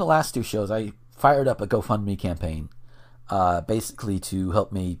 between the last two shows, I fired up a GoFundMe campaign, basically to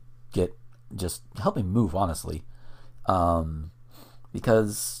help me move, honestly.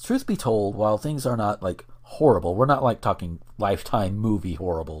 Because, truth be told, while things are not, horrible, we're not, talking Lifetime movie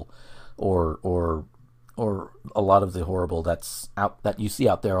horrible, or a lot of the horrible that you see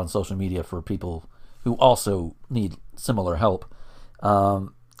out there on social media for people who also need similar help.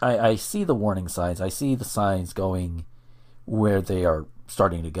 I see the warning signs. I see the signs going where they are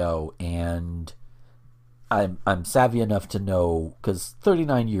starting to go, and I'm savvy enough to know, because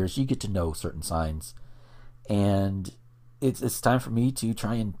 39 years, you get to know certain signs, and it's time for me to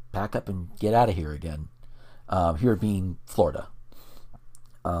try and pack up and get out of here again. Here being Florida,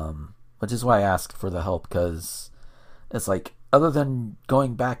 which is why I asked for the help, because it's like, other than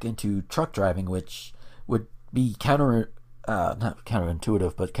going back into truck driving, which would be not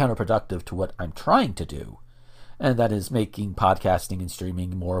counterintuitive, but counterproductive to what I'm trying to do, and that is making podcasting and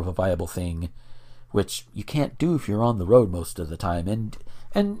streaming more of a viable thing, which you can't do if you're on the road most of the time.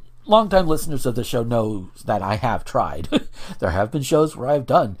 And longtime listeners of the show know that I have tried. There have been shows where I've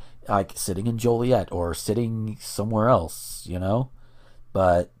done, like, sitting in Joliet or sitting somewhere else,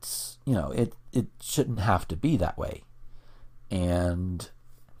 but, it shouldn't have to be that way. And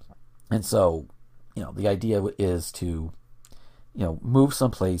so, the idea is to, move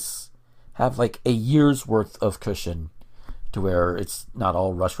someplace, have like a year's worth of cushion to where it's not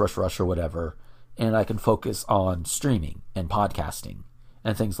all rush or whatever, and I can focus on streaming and podcasting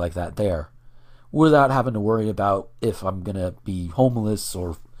and things like that there, without having to worry about if I'm going to be homeless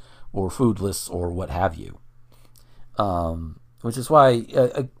or foodless or what have you. Which is why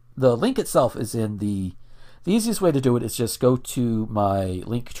the link itself is in the easiest way to do it is just go to my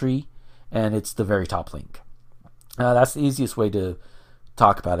link tree, and it's the very top link. That's the easiest way to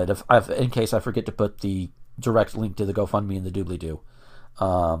talk about it. In case I forget to put the direct link to the GoFundMe and the doobly-doo.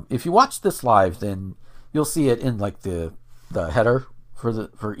 If you watch this live, then you'll see it in like the header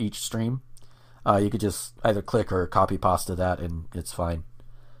for each stream. You could just either click or copy pasta that, and it's fine.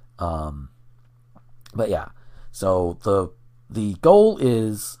 But yeah, so the goal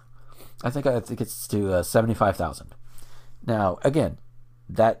is, I think it's to 75,000. Now again,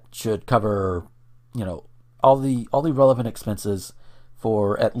 that should cover all the relevant expenses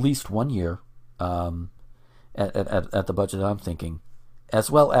for at least 1 year, at the budget that I'm thinking, as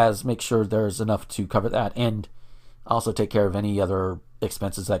well as make sure there's enough to cover that, and also take care of any other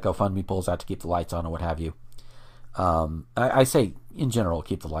expenses that GoFundMe pulls out to keep the lights on or what have you. I say in general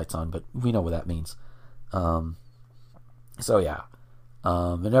keep the lights on, but we know what that means. So yeah,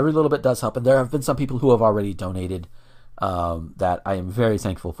 and every little bit does help, and there have been some people who have already donated that I am very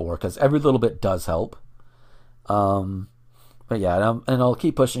thankful for, because every little bit does help. But yeah, and I'll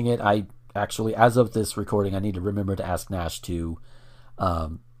keep pushing it. I actually, as of this recording, I need to remember to ask Nash to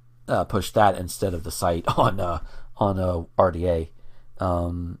push that instead of the site on RDA.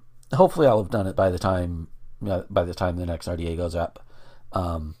 Hopefully, I'll have done it by the time the next RDA goes up.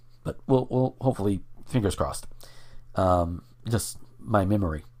 But we'll hopefully, fingers crossed. Just my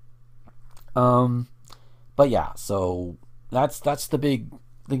memory. But yeah, so that's the big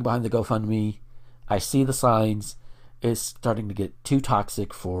thing behind the GoFundMe. I see the signs. It's starting to get too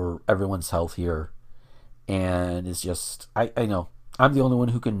toxic for everyone's health here, and it's just I know I'm the only one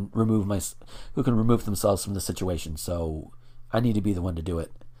who can remove themselves from the situation. So I need to be the one to do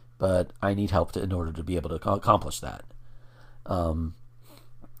it, but I need help in order to be able to accomplish that. And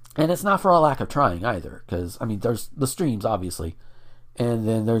it's not for a lack of trying either, because I mean there's the streams obviously, and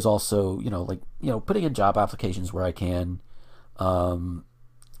then there's also putting in job applications where I can.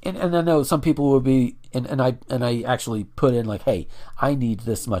 And I know some people would be, and I actually put in like, hey, I need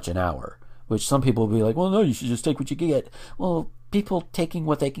this much an hour, which some people will be like, well, no, you should just take what you get. Well, people taking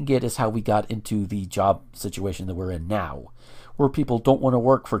what they can get is how we got into the job situation that we're in now, where people don't want to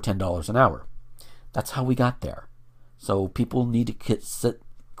work for $10 an hour. That's how we got there. So people need to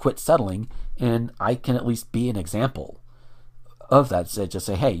quit settling, and I can at least be an example of that. So just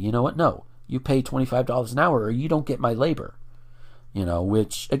say, hey, you know what? No, you pay $25 an hour, or you don't get my labor.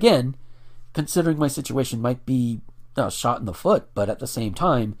 Which, again, considering my situation, might be a shot in the foot, but at the same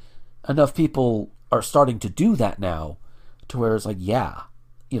time, enough people are starting to do that now to where it's like, yeah,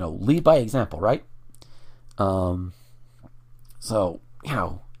 lead by example, right? So,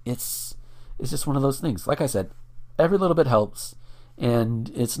 it's just one of those things. Like I said, every little bit helps, and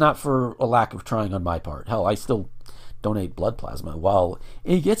it's not for a lack of trying on my part. Hell, I still donate blood plasma. While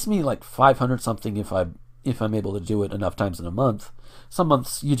it gets me like 500 something if I'm able to do it enough times in a month. Some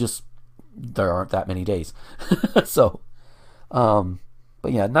months there aren't that many days. So, but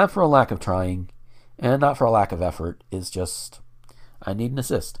yeah, not for a lack of trying, and not for a lack of effort. It's just, I need an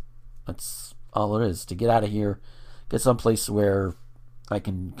assist. That's all it is. To get out of here, get someplace where I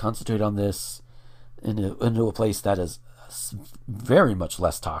can concentrate on this, into a place that is very much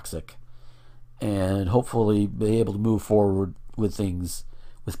less toxic, and hopefully be able to move forward with things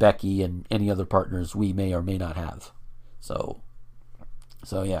with Becky and any other partners we may or may not have. So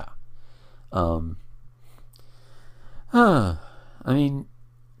yeah. I mean,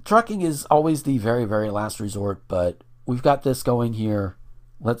 trucking is always the very, very last resort, but we've got this going here.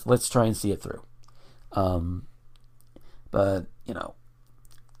 Let's try and see it through. But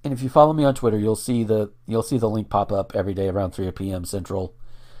and if you follow me on Twitter, you'll see the link pop up every day around 3 p.m. Central,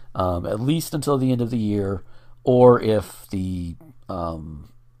 at least until the end of the year, or if the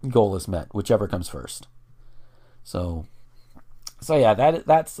goal is met, whichever comes first. So yeah,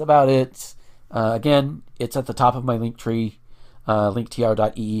 that's about it. Again, it's at the top of my link tree,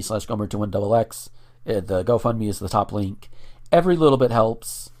 linktr.ee/Gomer21XX. The GoFundMe is the top link. Every little bit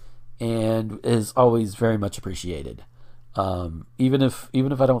helps and is always very much appreciated. Even if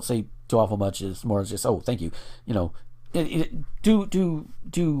I don't say too awful much, it's more just, oh, thank you. Do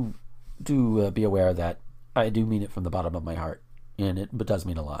be aware that I do mean it from the bottom of my heart, and it does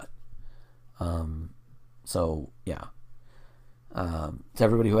mean a lot. So yeah. To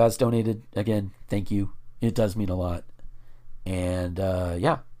everybody who has donated, again, thank you. It does mean a lot. And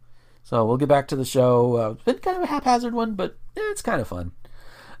yeah. So we'll get back to the show. It's been kind of a haphazard one, but it's kind of fun.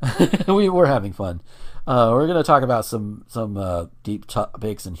 We're having fun. We're going to talk about some deep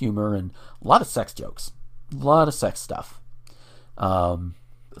topics and humor and a lot of sex jokes. A lot of sex stuff.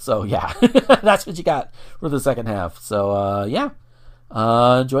 So yeah, that's what you got for the second half. So yeah,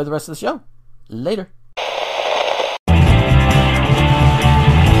 enjoy the rest of the show. Later.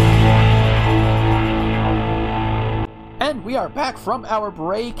 And we are back from our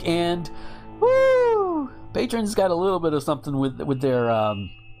break, and woo! Patrons got a little bit of something with their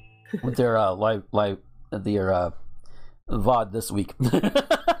VOD this week.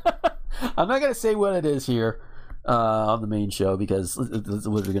 I'm not gonna say what it is here on the main show because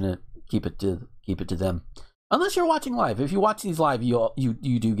we're gonna keep it to them. Unless you're watching live. If you watch these live, you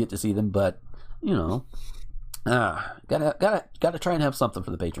do get to see them, but gotta try and have something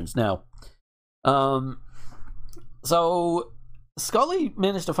for the patrons now. So Scully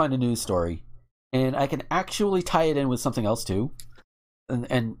managed to find a news story, and I can actually tie it in with something else too,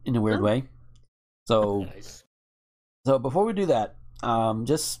 and in a weird way. So, Nice. so before we do that,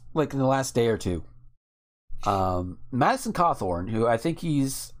 just like in the last day or two, Madison Cawthorn, who I think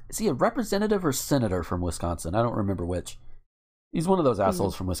is he a representative or senator from Wisconsin? I don't remember which. He's one of those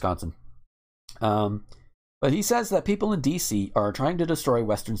assholes from Wisconsin. But he says that people in D.C. are trying to destroy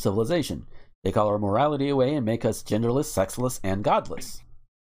Western civilization. They call our morality away and make us genderless, sexless, and godless.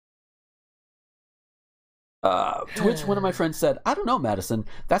 To which one of my friends said, I don't know, Madison.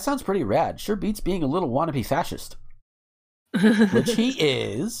 That sounds pretty rad. Sure beats being a little wannabe fascist. Which he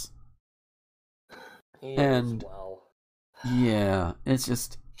is. And yeah, it's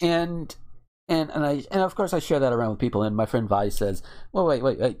just and of course I share that around with people, and my friend Vi says, well, wait,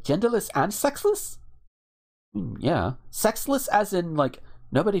 genderless and sexless? Yeah. Sexless as in like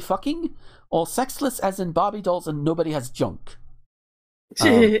nobody fucking, or sexless as in Barbie dolls and nobody has junk.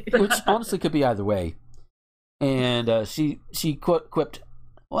 Which honestly could be either way. And she quipped,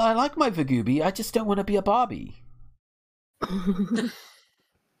 well, I like my Vagooby, I just don't want to be a Barbie.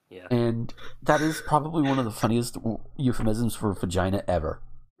 Yeah. And that is probably one of the funniest euphemisms for vagina ever.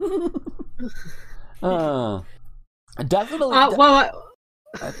 Definitely. Well,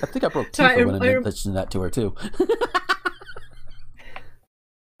 I think I broke teeth when I mentioned that to her too.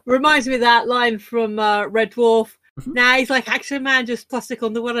 reminds me of that line from Red Dwarf. Nah, he's like Action Man, just plastic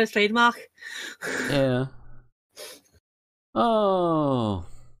underwear and trademark. Yeah. Oh.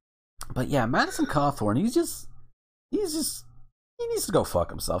 But yeah, Madison Cawthorn, he needs to go fuck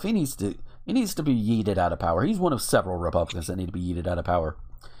himself. He needs to be yeeted out of power. He's one of several Republicans that need to be yeeted out of power.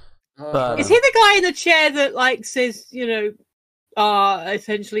 But, is he the guy in the chair that like says,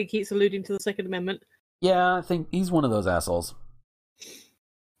 essentially keeps alluding to the Second Amendment? Yeah, I think he's one of those assholes.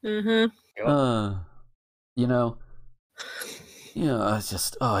 Mm-hmm. It's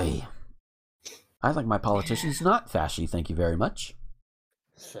just, I like my politicians not fashy, thank you very much.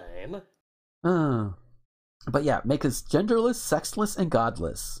 Same. But yeah, make us genderless, sexless, and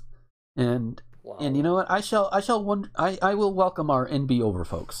godless. And you know what? I will welcome our NB over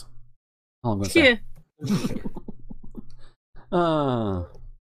folks. All I'm gonna say. I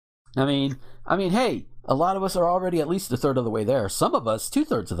mean, hey, a lot of us are already at least a third of the way there. Some of us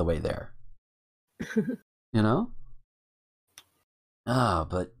 2/3 of the way there.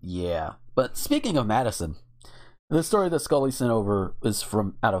 But yeah. But speaking of Madison, the story that Scully sent over is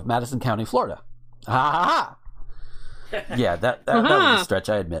from out of Madison County, Florida. Ha ha ha! Yeah, that was a stretch,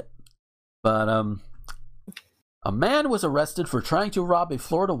 I admit. But a man was arrested for trying to rob a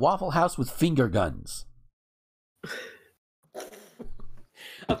Florida Waffle House with finger guns.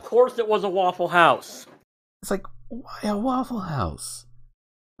 Of course it was a Waffle House. It's like, why a Waffle House?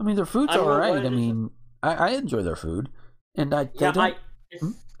 I mean, their food's alright. I mean, I enjoy their food. And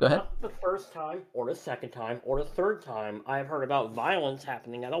Go ahead. Not the first time, or the second time, or the third time I've heard about violence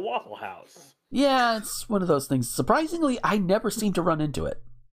happening at a Waffle House. Yeah, it's one of those things. Surprisingly, I never seem to run into it.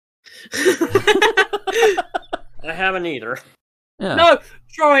 I haven't either. Yeah. No,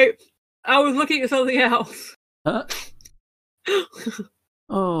 sorry. I was looking at something else. Huh?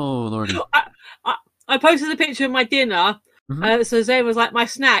 Oh, Lordy. I posted a picture of my dinner. Mhm. So Zane was like, my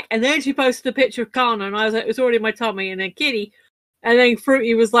snack. And then she posted a picture of Kana, and I was like, it's already in my tummy. And then Kitty. And then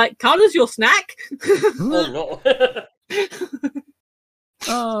Fruity was like, Kana's your snack? Oh, no.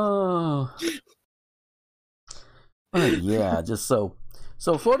 Oh. But yeah, just so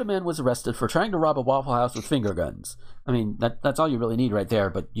Florida man was arrested for trying to rob a Waffle House with finger guns. I mean, that's all you really need right there,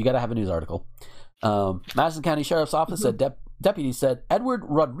 but you got to have a news article. Madison County Sheriff's Office said deputies said Edward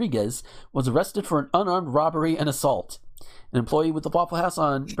Rodriguez was arrested for an unarmed robbery and assault. An employee with the Waffle House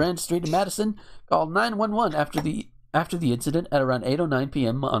on Brand Street in Madison called 911 after the incident at around 8:09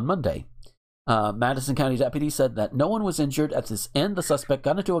 p.m. on Monday. Madison County deputies said that no one was injured at this end. The suspect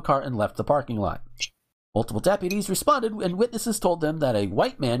got into a car and left the parking lot. Multiple deputies responded, and witnesses told them that a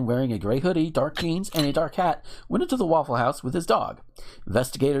white man wearing a gray hoodie, dark jeans, and a dark hat went into the Waffle House with his dog.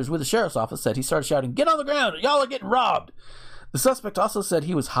 Investigators with the sheriff's office said he started shouting, "Get on the ground! Y'all are getting robbed!" The suspect also said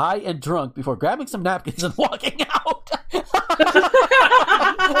he was high and drunk before grabbing some napkins and walking out.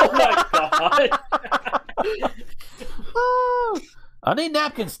 Oh my god. Oh, I need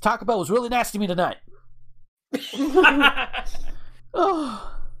napkins. Taco Bell was really nasty to me tonight. Oh.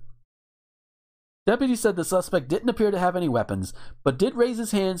 Deputy said the suspect didn't appear to have any weapons, but did raise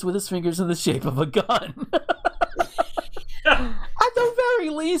his hands with his fingers in the shape of a gun. At the very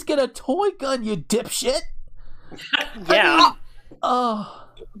least, get a toy gun, you dipshit. Yeah. Oh.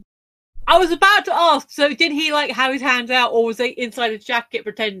 I was about to ask, so did he like have his hands out, or was he inside his jacket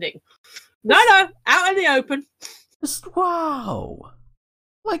pretending? No, out in the open. Wow.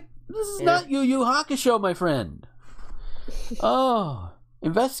 Like, this is not Yu Yu Hakusho, my friend. Oh.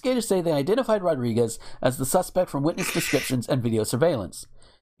 Investigators say they identified Rodriguez as the suspect from witness descriptions and video surveillance.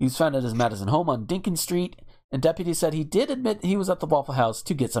 He was found at his Madison home on Dinkin Street, and deputies said he did admit he was at the Waffle House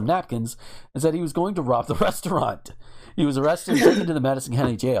to get some napkins and said he was going to rob the restaurant. He was arrested and taken to the Madison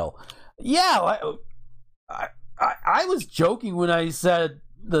County Jail. Yeah, I was joking when I said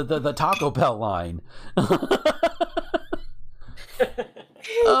the Taco Bell line.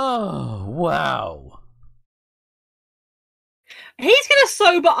 Oh, wow. He's gonna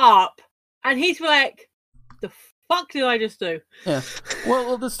sober up, and he's like, "The fuck did I just do?" Yeah.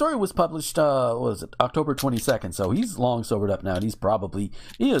 Well, the story was published. What was it, October 22nd? So he's long sobered up now, and he is probably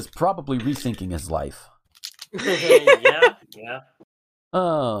rethinking his life. Yeah.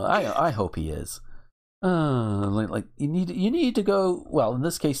 I hope he is. Like you need to go. Well, in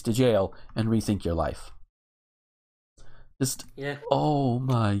this case, to jail and rethink your life. Just oh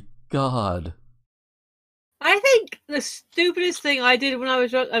my god. I think the stupidest thing I did when I was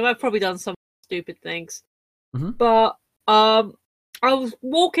drunk, and I've probably done some stupid things, but I was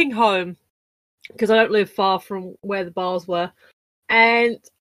walking home because I don't live far from where the bars were, and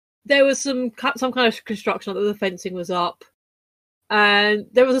there was some kind of construction that the fencing was up, and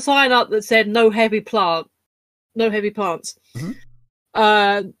there was a sign up that said no heavy plants. And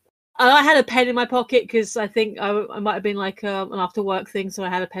I had a pen in my pocket because I think I might have been like an after work thing, so I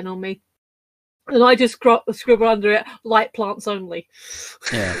had a pen on me. And I just scribbled under it, light plants only.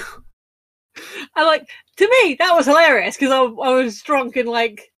 Yeah. And like, to me, that was hilarious because I was drunk and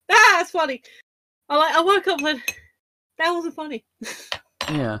like, that's funny. I woke up and that wasn't funny.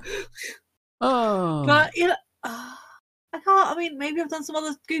 Yeah. Oh. But, you know, I can't, I mean, maybe I've done some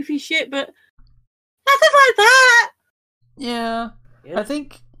other goofy shit, but nothing like that. Yeah. I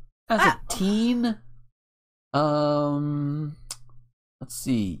think as a teen, let's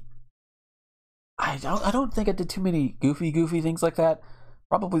see. I don't think I did too many goofy things like that.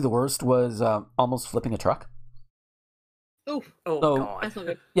 Probably the worst was almost flipping a truck. Oof. God. That's not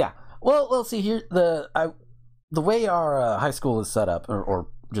good. Yeah. Well, see here the way our high school is set up, or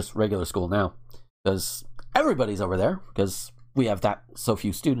just regular school now, because everybody's over there because we have so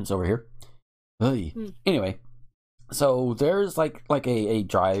few students over here. Anyway, so there's like a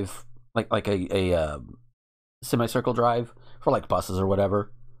drive, like a semicircle drive for like buses or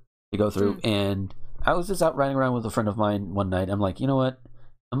whatever to go through, and I was just out riding around with a friend of mine one night. I'm like, you know what,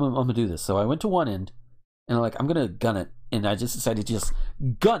 I'm gonna do this. So I went to one end, and I'm like, I'm gonna gun it, and I just decided to just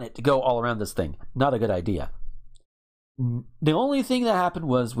gun it to go all around this thing. Not a good idea. The only thing that happened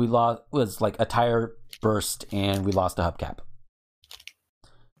was was like a tire burst, and we lost a hubcap,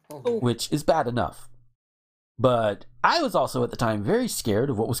 which is bad enough. But I was also at the time very scared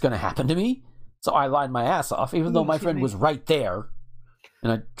of what was going to happen to me, so I lied my ass off, even though my friend was right there.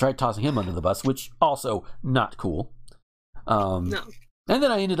 And I tried tossing him under the bus, which also not cool. No. And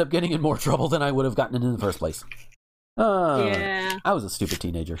then I ended up getting in more trouble than I would have gotten in the first place. Yeah. I was a stupid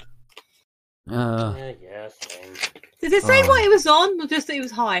teenager. Same. Did it say what it was on, or just that it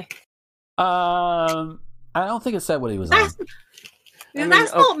was high? I don't think it said what he was on.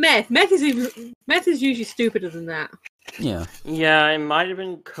 That's not meth. Meth is usually stupider than that. Yeah. Yeah, it might have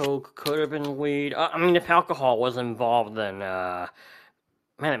been coke, could have been weed. I mean, if alcohol was involved, then man,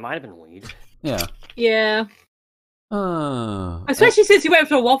 it might have been weed. Yeah. Yeah. Especially since you went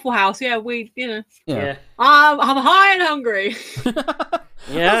to a Waffle House. Yeah, weed. Yeah. I'm high and hungry.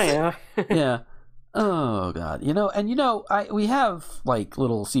 Yeah. Yeah. Oh god. We have like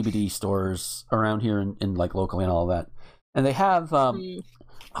little CBD stores around here in like locally and all that. And they have oh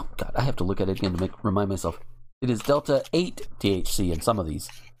god, I have to look at it again to remind myself. It is Delta 8 THC in some of these.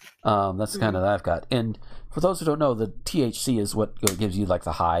 That's the kind that I've got. And for those who don't know, the THC is what gives you like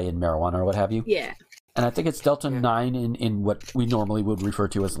the high in marijuana or what have you. Yeah. And I think it's Delta 9 in what we normally would refer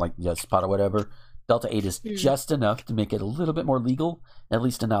to as like pot or whatever. Delta 8 is just enough to make it a little bit more legal, at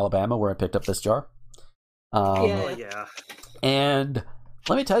least in Alabama where I picked up this jar. Yeah. And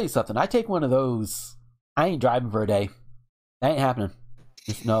let me tell you something. I take one of those. I ain't driving for a day. That ain't happening.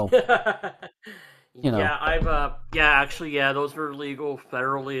 Just no. Yeah, those are legal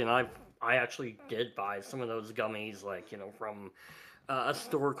federally, and I actually did buy some of those gummies, from a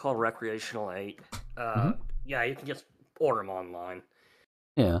store called Recreational 8. Yeah, you can just order them online.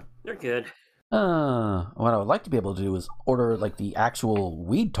 Yeah. They're good. What I would like to be able to do is order like the actual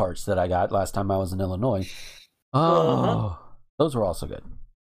weed tarts that I got last time I was in Illinois. Those were also good.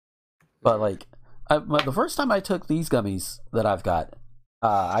 But like, the first time I took these gummies that I've got,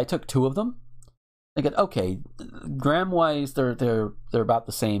 I took 2 of them. Thinking, okay, gram wise, they're about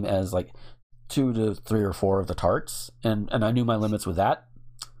the same as like 2 to 3 or 4 of the tarts, and I knew my limits with that.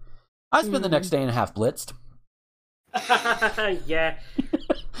 I spent the next day and a half blitzed. Yeah.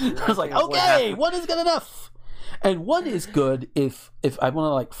 I was like, okay, 1 is good enough, and 1 is good if I want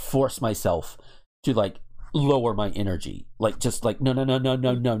to like force myself to like lower my energy, like just like no.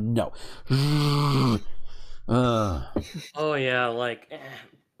 Oh yeah,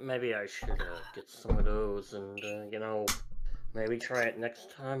 maybe I should get some of those, and maybe try it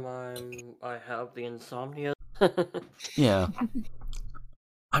next time I have the insomnia. Yeah,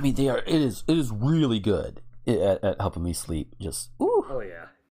 I mean it is really good at helping me sleep. Just ooh. Oh yeah.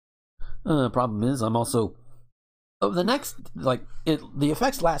 Problem is, I'm also the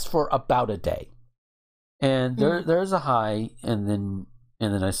effects last for about a day, and there's a high, and then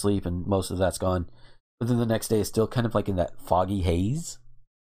I sleep, and most of that's gone. But then the next day is still kind of like in that foggy haze.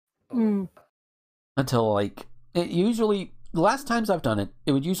 Until like it usually, the last times I've done it,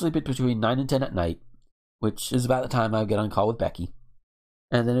 it would usually be between 9 and 10 at night, which is about the time I would get on call with Becky,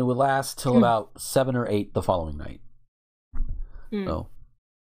 and then it would last till about 7 or 8 the following night. So,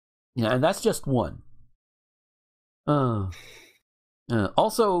 yeah, and that's just 1.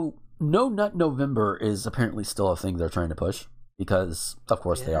 Also, No Nut November is apparently still a thing they're trying to push because, of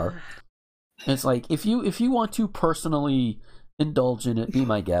course, they are. And it's like if you want to personally indulge in it, be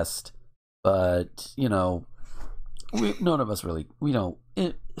my guest. But none of us really. We don't.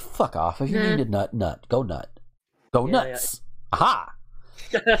 Fuck off. If you need to nut. Go nut. Go nuts. Yeah. Aha.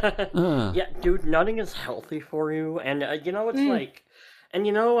 Yeah, dude, nutting is healthy for you, and it's like, and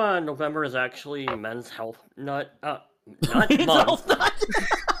November is actually Men's Health Nut Month.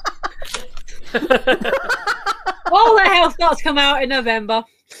 All the health nuts come out in November.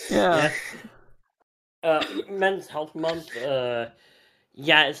 Yeah. Men's Health Month. Yeah,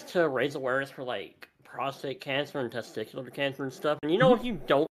 it's to raise awareness for like prostate cancer and testicular cancer and stuff. And if you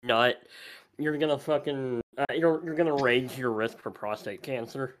don't nut, you're gonna fucking you're gonna raise your risk for prostate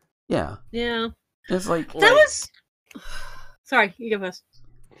cancer. Yeah. Yeah. It's like that was. Sorry, you go first.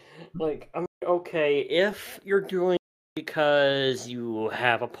 Okay, if you're doing it because you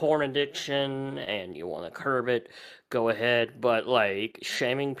have a porn addiction and you want to curb it, go ahead. But like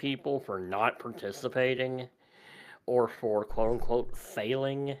shaming people for not participating or for quote unquote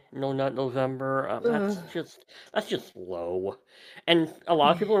failing No Nut November, that's just low. And a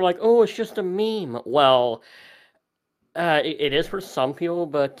lot of people are like, "Oh, it's just a meme." Well, it is for some people,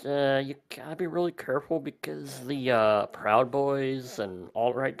 but you gotta be really careful because the Proud Boys and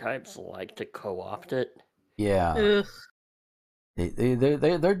alt-right types like to co-opt it. Yeah.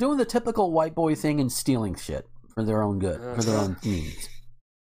 They're doing the typical white boy thing and stealing shit for their own good, for their own means.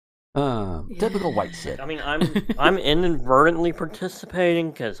 Typical white shit. I mean, I'm inadvertently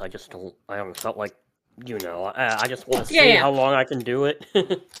participating because I haven't felt like, I just want to see how long I can do it.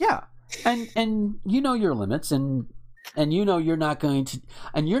 Yeah, and you know your limits, and and you know you're not going to,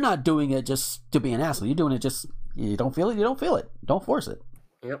 and you're not doing it just to be an asshole. You're doing it just, you don't feel it, you don't feel it. Don't force it.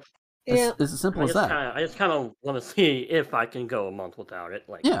 Yep. It's as simple as that. I just kind of want to see if I can go a month without it.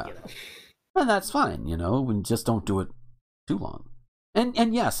 Like, Yeah. you know. And that's fine, you know, we just don't do it too long.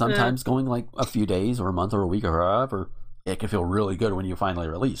 And yeah, sometimes going like a few days or a month or a week or however, it can feel really good when you finally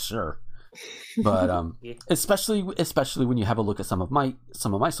release, sure. But Yeah. especially when you have a look at some of my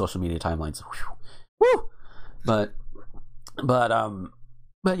social media timelines. Whew, woo! But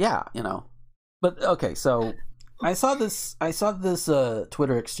yeah, you know. But okay, so I saw this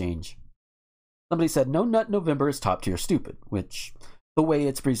Twitter exchange. Somebody said No Nut November is top tier stupid, which the way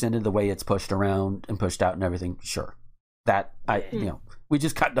it's presented, the way it's pushed around and pushed out and everything, sure. That we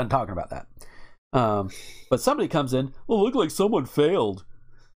just got done talking about that. But somebody comes in, well, look like someone failed.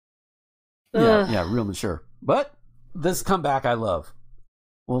 Yeah, real mature. But this comeback I love.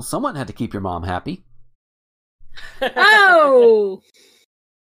 Well, someone had to keep your mom happy. Oh!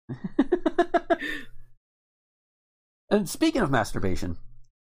 And speaking of masturbation,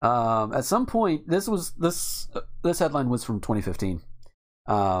 at some point, this headline was from 2015.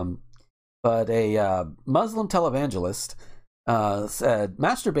 But a Muslim televangelist said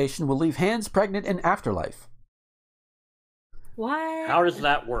masturbation will leave hands pregnant in afterlife. What? How does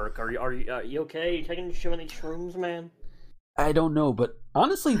that work? Are you okay? You taking too many shrooms, man? I don't know, but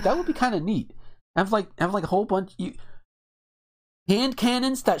honestly, that would be kind of neat. Have like a whole bunch hand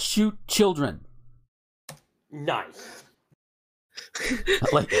cannons that shoot children. Nice.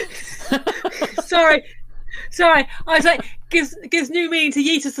 Like, Sorry. I was like, gives new meaning to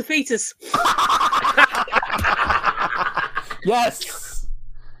Yeetus the fetus. Yes,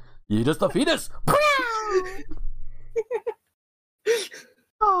 Yeetus the fetus.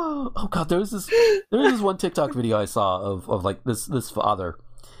 Oh god, there was this one TikTok video I saw of like this father.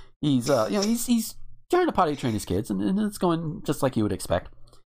 He's he's trying to potty train his kids, and it's going just like you would expect.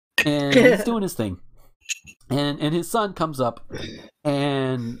 And he's doing his thing. And his son comes up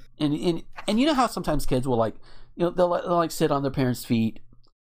and you know how sometimes kids will like, you know, they'll like sit on their parents' feet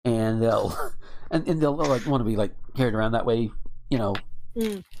and they'll like want to be like carried around that way, you know.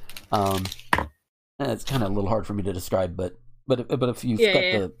 And it's kind of a little hard for me to describe, but if you've got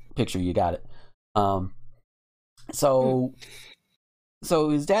the picture, you got it. So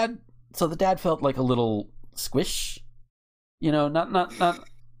the dad felt like a little squish, you know, not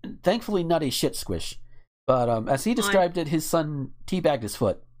thankfully not a shit squish, but as he described it, his son teabagged his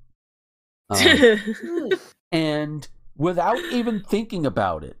foot, and without even thinking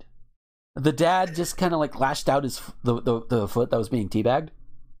about it, the dad just kind of like lashed out the foot that was being teabagged.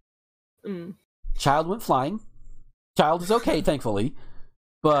 Child went flying. Child is okay, thankfully,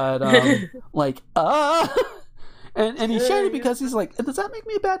 but and he shared it because he's like, does that make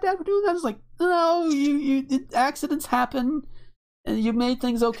me a bad dad for doing that? It's like, no, you accidents happen, and you made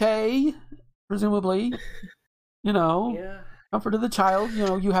things okay, presumably. You know, comfort of the child. You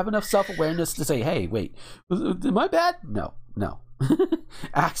know, you have enough self-awareness to say, hey, wait, am I bad? No.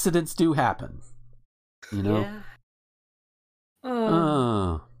 Accidents do happen. You know.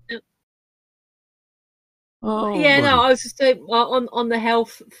 Yeah. No, I was just saying on the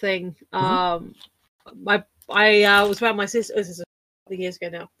health thing. I was around my sister. This is a couple of years ago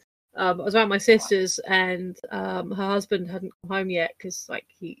now. I was around my sisters, and her husband hadn't come home yet because like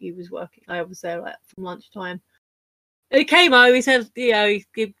he was working. I was there like from lunchtime. And he came home. He said, you know, he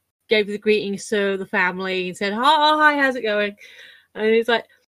gave the greetings to the family and said, "Hi, how's it going?" And he's like,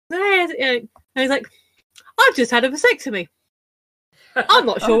 "Hey," and he's like, "I've just had a vasectomy." I'm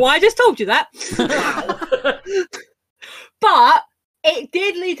not sure why I just told you that. But it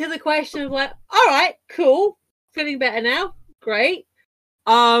did lead to the question of like, all right, cool. Feeling better now. Great.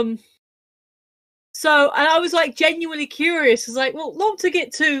 So, and I was like genuinely curious. I was like, well, not to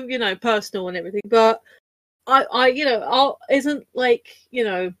get too, you know, personal and everything, but I you know, isn't like, you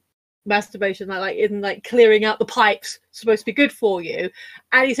know, masturbation like isn't like clearing out the pipes supposed to be good for you?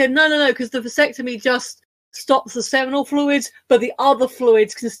 And he said, no, because the vasectomy just stops the seminal fluids, but the other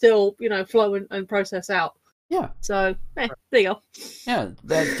fluids can still, you know, flow and process out. Yeah. So, there you go. Yeah,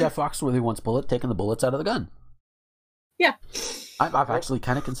 that's Jeff Foxworthy once taking the bullets out of the gun. Yeah. I've actually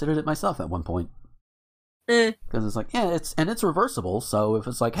kind of considered it myself at one point. Because it's like, yeah, it's reversible, so if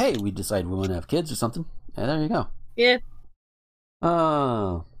it's like, hey, we decide we want to have kids or something, yeah, there you go. Yeah.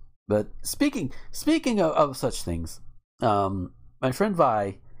 But speaking of such things, my friend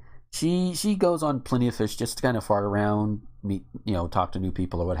Vi, she goes on Plenty of Fish just to kind of fart around, meet, you know, talk to new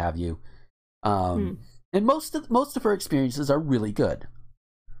people or what have you. And most of her experiences are really good.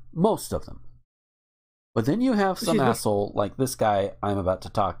 Most of them. But then you have some asshole like this guy I'm about to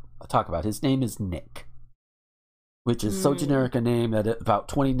talk about. His name is Nick. which is so generic a name that about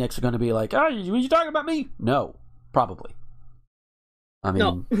 20 nicks are going to be like, "Oh, you talking about me?" No, probably. I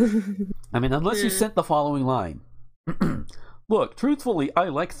mean, unless you sent the following line. Look, truthfully, I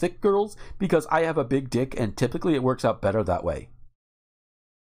like thick girls because I have a big dick, and typically it works out better that way.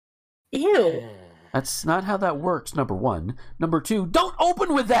 Ew. That's not how that works, number one. Number two, don't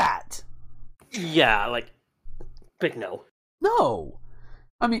open with that! Yeah, like, big no. No!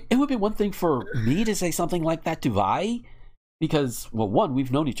 I mean, it would be one thing for me to say something like that to Vi, because, well, one,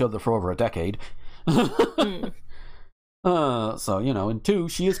 we've known each other for over a decade. So, you know, and two,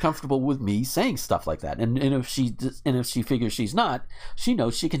 she is comfortable with me saying stuff like that. And if she figures she's not, she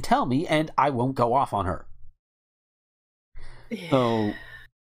knows she can tell me and I won't go off on her. Yeah.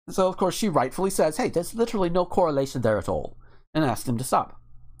 So of course she rightfully says, "Hey, there's literally no correlation there at all," and asks him to stop.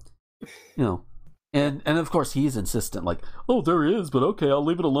 You know. And of course he's insistent, like, "Oh, there is, but okay, I'll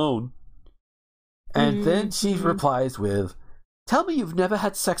leave it alone." And then she replies with, "Tell me you've never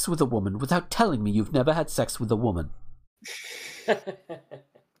had sex with a woman without telling me you've never had sex with a woman."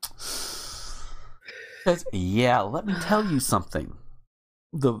 Says, "Yeah, let me tell you something.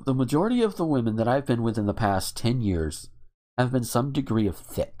 The majority of the women that I've been with in the past 10 years have been some degree of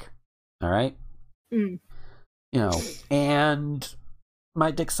thick. All right? You know, and my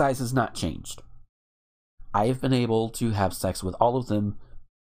dick size has not changed. I have been able to have sex with all of them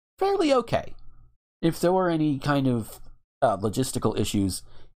fairly okay. If there were any kind of logistical issues,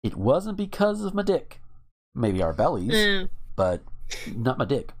 it wasn't because of my dick. Maybe our bellies, but not my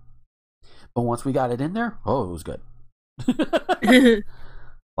dick. But once we got it in there, oh, it was good."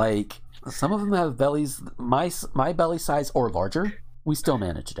 Like, some of them have bellies my belly size or larger. We still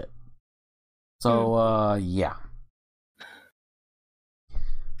managed it. So, yeah.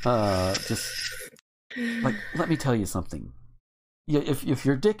 Just, like, let me tell you something. Yeah, if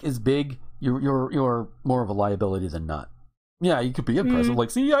your dick is big, you're more of a liability than not. Yeah, you could be impressive.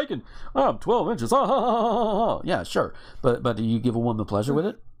 Like, see, I'm 12 inches. Yeah, sure. But do you give a woman pleasure with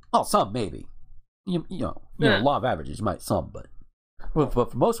it? Oh, some, maybe. You know, law of averages, you might, some, but for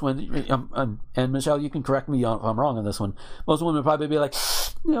most women, and Michelle, you can correct me if I'm wrong on this one, most women would probably be like,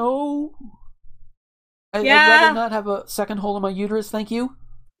 "No. I'd rather not have a second hole in my uterus, thank you."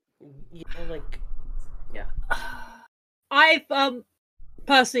 Yeah, like, yeah. I've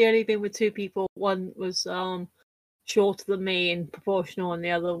personally only been with two people. One was shorter than me and proportional, and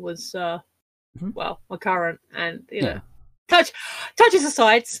the other was well, my current, and you know, touches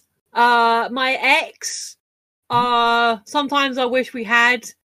aside. My ex, sometimes I wish we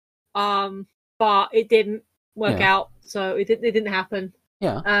had, but it didn't work out, so it didn't happen.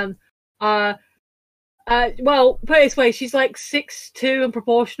 Yeah. Well, put it this way, she's like 6'2" and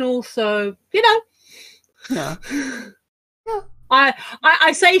proportional, so you know. Yeah.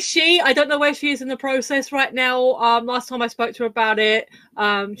 I say she. I don't know where she is in the process right now. Last time I spoke to her about it,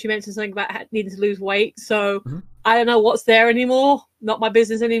 she mentioned something about needing to lose weight. So I don't know what's there anymore. Not my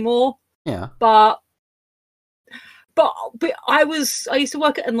business anymore. Yeah. But I used to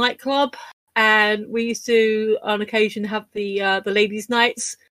work at a nightclub, and we used to on occasion have the ladies'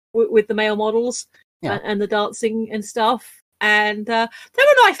 nights with the male models and the dancing and stuff. And they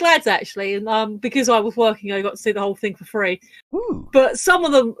were nice lads, actually. And because I was working, I got to see the whole thing for free. Ooh. But some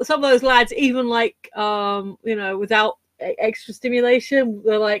of those lads, even like you know, without extra stimulation,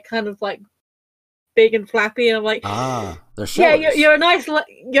 they're like kind of like big and flappy. And I'm like, they're showers. Yeah, you're a nice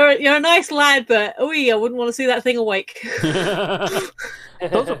you're a nice lad, but I wouldn't want to see that thing awake.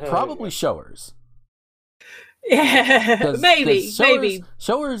 Those are probably showers. Yeah, maybe.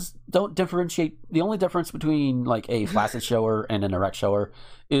 Showers don't differentiate. The only difference between like a flaccid shower and an erect shower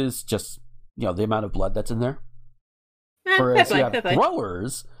is just, you know, the amount of blood that's in there. Whereas you have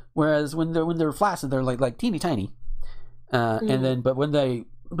growers, when they're flaccid, they're like teeny tiny. And then but when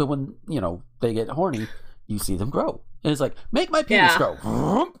you know they get horny, you see them grow. And it's like, make my penis grow.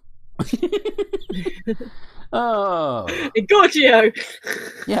 Oh, Gorgio.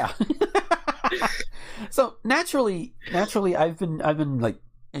 Yeah. So naturally, I've been like,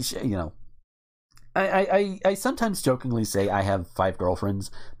 you know, I sometimes jokingly say I have 5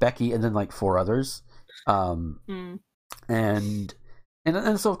 girlfriends, Becky, and then like 4 others, and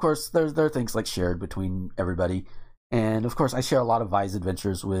so of course there are things like shared between everybody, and of course I share a lot of Vi's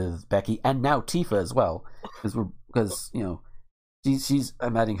adventures with Becky and now Tifa as well, because you know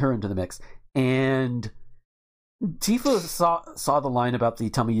I'm adding her into the mix, and Tifa saw the line about the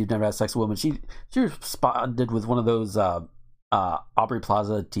 "tell me you've never had sex with a woman." She responded with one of those Aubrey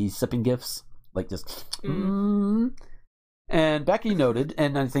Plaza tea sipping gifs, like just. And Becky noted,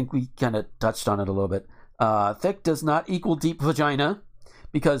 and I think we kind of touched on it a little bit. Thick does not equal deep vagina,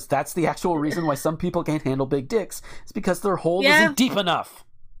 because that's the actual reason why some people can't handle big dicks. It's because their hole Yeah. isn't deep enough.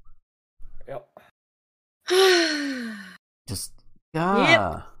 Yep. Just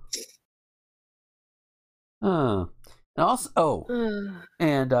and also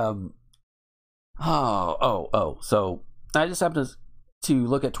so I just happened to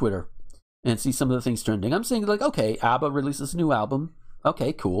look at Twitter and see some of the things trending. I'm saying, like, okay, ABBA releases a new album.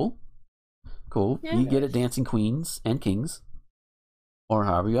 Okay, cool. Yeah. You get it, Dancing Queens and Kings, or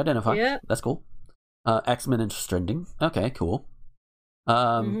however you identify. Yeah. That's cool. X-Men is trending. Okay, cool.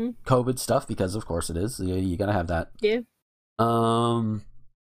 COVID stuff, because of course it is. You gotta have that. Yeah.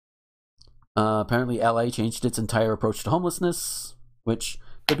 Apparently LA changed its entire approach to homelessness, which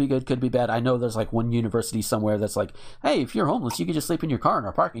could be good, could be bad. I know there's like one university somewhere that's like, hey, if you're homeless, you can just sleep in your car in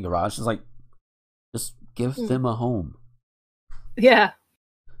our parking garage. It's like, just give them a home. Yeah.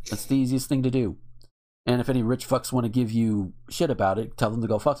 That's the easiest thing to do. And if any rich fucks want to give you shit about it, tell them to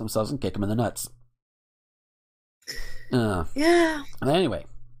go fuck themselves and kick them in the nuts. Yeah. Anyway,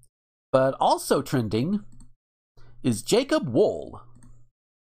 but also trending is Jacob Wohl.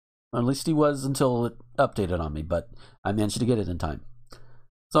 Or at least he was until it updated on me, but I managed to get it in time.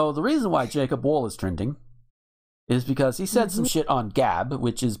 So the reason why Jacob Wohl is trending is because he said some shit on Gab,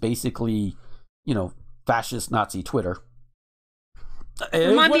 which is basically, fascist Nazi Twitter.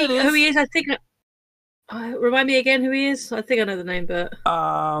 Remind me who he is. I think. Remind me again who he is. I think I know the name, but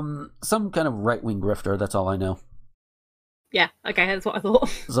some kind of right-wing grifter. That's all I know. Yeah. Okay, that's what I thought.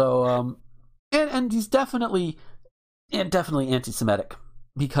 So and he's definitely anti-Semitic,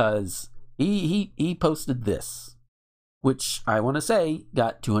 because he posted this, which I want to say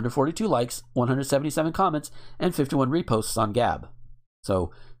got 242 likes, 177 comments, and 51 reposts on Gab.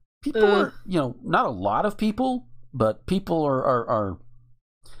 So people are, not a lot of people, but people are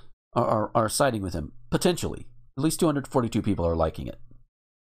siding with him, potentially. At least 242 people are liking it.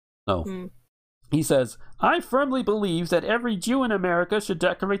 So he says, I firmly believe that every Jew in America should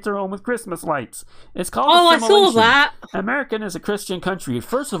decorate their home with Christmas lights. It's called assimilation. I saw that. American is a Christian country.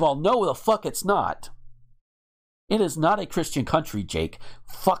 First of all, no, the fuck it's not. It is not a Christian country, Jake.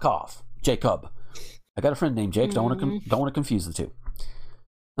 Fuck off, Jacob. I got a friend named Jake. Don't want to confuse the two.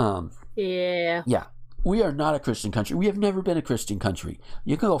 Yeah. Yeah. We are not a Christian country. We have never been a Christian country.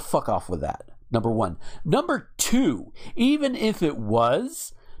 You can go fuck off with that. Number one. Number two, even if it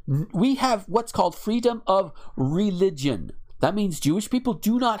was, we have what's called freedom of religion. That means Jewish people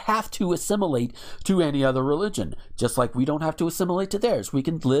do not have to assimilate to any other religion, just like we don't have to assimilate to theirs. We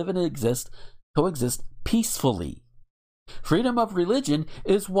can live and coexist peacefully. Freedom of religion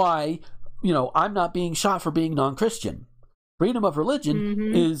is why, I'm not being shot for being non-Christian. Freedom of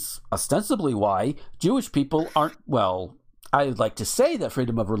religion is ostensibly why Jewish people aren't, I would like to say that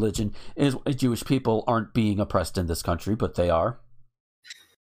freedom of religion is why Jewish people aren't being oppressed in this country, but they are.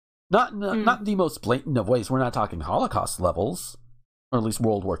 Not the most blatant of ways. We're not talking Holocaust levels, or at least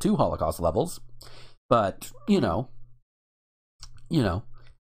World War II Holocaust levels. But,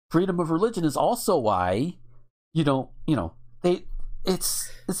 freedom of religion is also why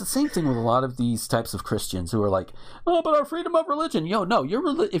it's the same thing with a lot of these types of Christians who are like, oh, but our freedom of religion. No,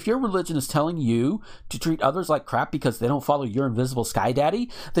 if your religion is telling you to treat others like crap because they don't follow your invisible sky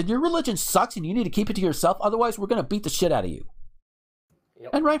daddy, then your religion sucks and you need to keep it to yourself. Otherwise, we're going to beat the shit out of you.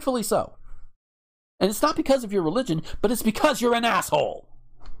 Yep. And rightfully so. And it's not because of your religion, but it's because you're an asshole.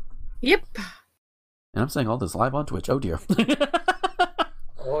 Yep. And I'm saying all this live on Twitch. Oh, dear.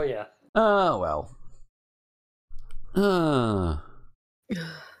 Oh, yeah. Oh, well.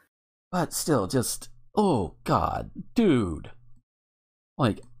 But still, just, oh, God, dude.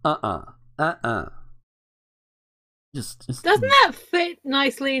 Like, Just Doesn't that fit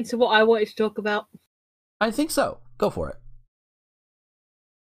nicely into what I wanted to talk about? I think so. Go for it.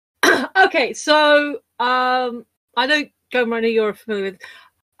 Okay, so I know Gomer, I know you're familiar with.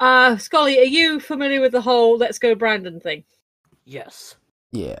 Scully, are you familiar with the whole "Let's Go Brandon" thing? Yes.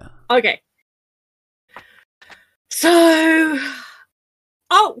 Yeah. Okay. So,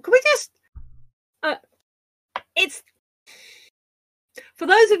 can we just? It's for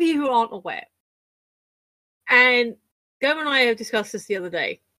those of you who aren't aware, and Gomer and I have discussed this the other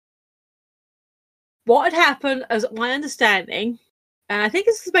day. What had happened, as my understanding. And I think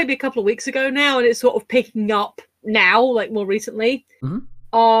this was maybe a couple of weeks ago now, and it's sort of picking up now, like more recently.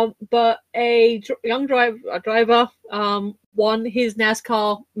 Mm-hmm. But a young driver won his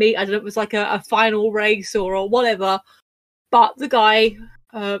NASCAR meet. I don't know if it was like a final race or whatever. But the guy,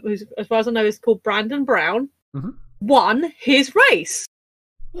 who's, as far as I know, is called Brandon Brown, won his race.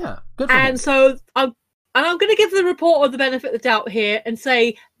 Yeah, good for him. And so I'm going to give the reporter the benefit of the doubt here and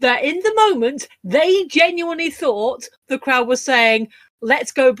say that in the moment, they genuinely thought the crowd was saying,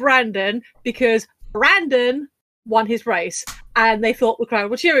 let's go Brandon, because Brandon won his race, and they thought the crowd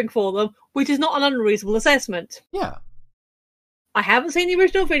were cheering for them, which is not an unreasonable assessment. Yeah. I haven't seen the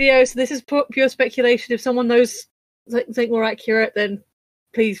original video, so this is pure speculation. If someone knows something more accurate, then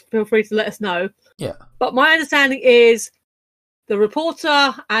please feel free to let us know. Yeah. But my understanding is the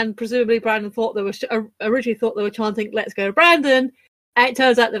reporter and presumably Brandon thought they were originally thought they were chanting "Let's go Brandon," and it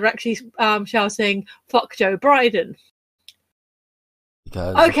turns out they were actually shouting "Fuck Joe Biden."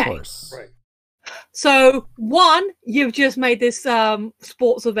 Because okay. Of course. Right. So, one, you've just made this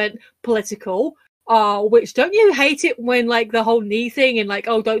sports event political. Which, don't you hate it when, like, the whole knee thing and, like,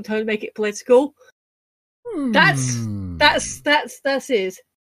 oh, don't make it political? That's it.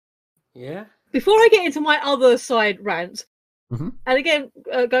 Yeah. Before I get into my other side rant, Mm-hmm. and again,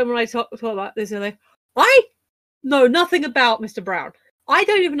 Gomer and I talk about this earlier, I know nothing about Mr. Brown. I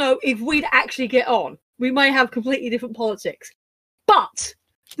don't even know if we'd actually get on. We may have completely different politics. But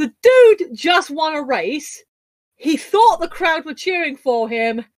the dude just won a race. He thought the crowd were cheering for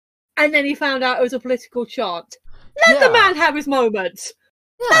him, and then he found out it was a political chant. Let the man have his moment.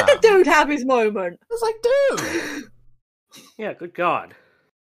 Yeah. Let the dude have his moment. It's like, dude. Yeah, good God.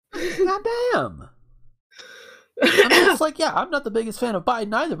 God damn. I mean, it's like, yeah, I'm not the biggest fan of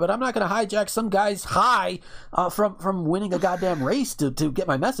Biden either, but I'm not going to hijack some guy's high from winning a goddamn race to get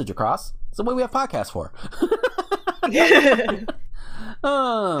my message across. It's the way we have podcasts for. Like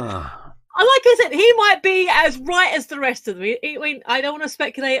I said, he might be as right as the rest of them. I mean, I don't want to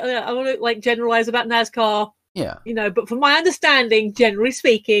speculate. I want to generalize about NASCAR. Yeah, but from my understanding, generally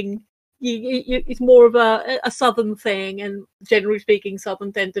speaking, it's more of a Southern thing, and generally speaking,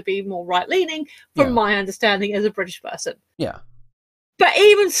 Southern tend to be more right leaning. From my understanding as a British person. Yeah. But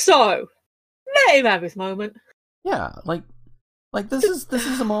even so, let him have his moment. Yeah, like this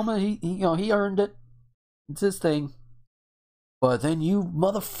is a moment he earned it. It's his thing. But then you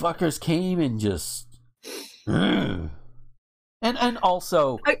motherfuckers came and just, and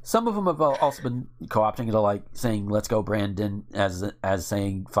also some of them have also been co-opting it, like saying "Let's go Brandon" as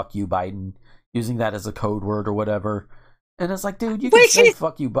saying "Fuck you Biden," using that as a code word or whatever. And it's like, dude, you can say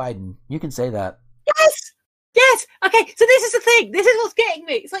 "Fuck you Biden." You can say that. Yes. Okay. So this is the thing. This is what's getting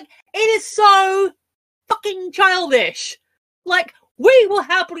me. It's like it is so fucking childish. Like we will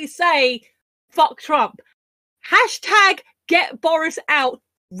happily say "Fuck Trump." Hashtag Get Boris Out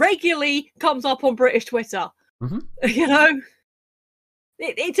regularly comes up on British Twitter. Mm-hmm.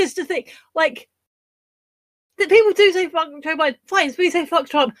 It's just a thing. Like, the people do say fuck Joe Biden. Fine, we say fuck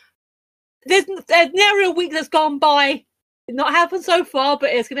Trump. There's never a week that's gone by. It's not happened so far,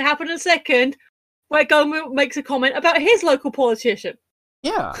 but it's going to happen in a second. Where Gomer makes a comment about his local politician.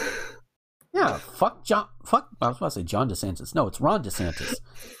 Yeah. Yeah. Fuck John. Fuck. I was about to say John DeSantis. No, it's Ron DeSantis.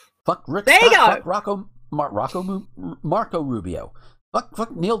 Fuck Rick there Scott. You Fuck go. Marco Rubio.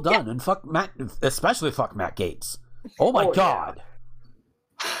 Fuck Neil Dunn and fuck Matt, especially fuck Matt Gaetz. Oh my God.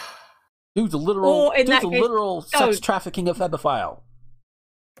 Yeah. Dude's a literal sex trafficking pedophile.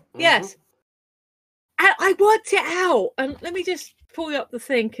 Yes. And I worked it out. And let me just pull up the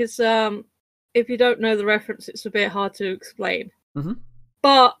thing, because if you don't know the reference, it's a bit hard to explain. Mm-hmm.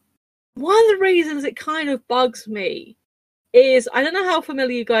 But one of the reasons it kind of bugs me is, I don't know how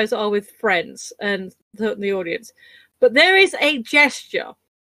familiar you guys are with Friends and the audience, but there is a gesture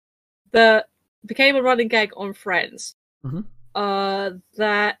that became a running gag on Friends. Mm-hmm.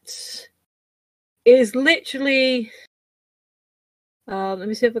 That is literally, let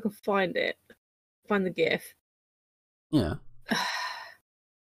me see if I can find the GIF. Yeah.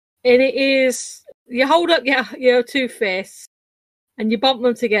 And it is, you hold up your two fists and you bump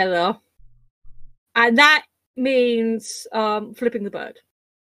them together, and that means flipping the bird.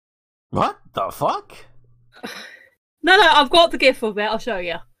 What the fuck? No, I've got the GIF of it. I'll show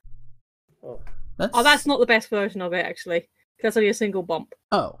you. That's not the best version of it, actually. That's only a single bump.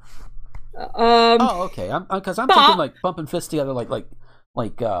 Oh. Oh, okay. Because I'm thinking like bumping fists together, like not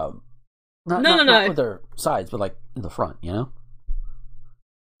with their sides, but like in the front, you know.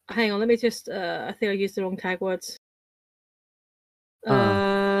 Hang on, let me just. I think I used the wrong tag words.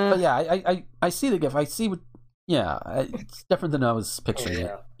 But yeah, I see the GIF. I see what. Yeah, it's different than I was picturing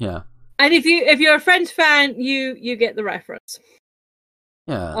it. Yeah. And if you're a Friends fan, you get the reference.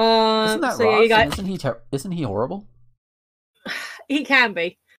 Yeah. Isn't that Ross? Yeah, isn't he horrible? He can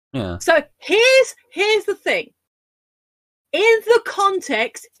be. Yeah. So here's the thing. In the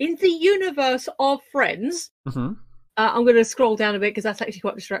context, in the universe of Friends, mm-hmm. I'm going to scroll down a bit because that's actually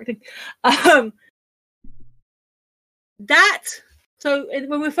quite distracting. So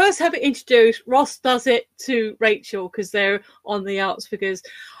when we first have it introduced, Ross does it to Rachel because they're on the outs, because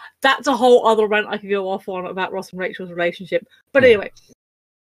that's a whole other rant I could go off on about Ross and Rachel's relationship. But anyway,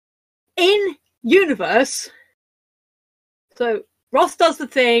 in universe, so Ross does the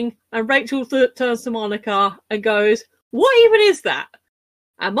thing, and Rachel turns to Monica and goes, "What even is that?"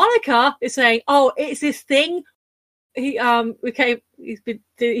 And Monica is saying, "Oh, it's this thing. He came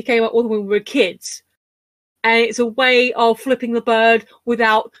up with when we were kids, and it's a way of flipping the bird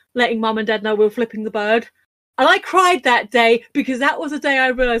without letting Mum and Dad know we were flipping the bird." And I cried that day because that was the day I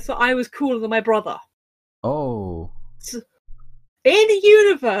realized that I was cooler than my brother. Oh. So, in the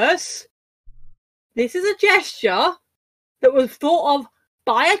universe, this is a gesture that was thought of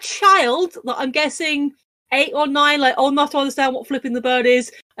by a child that I'm guessing 8 or 9, like old enough to understand what flipping the bird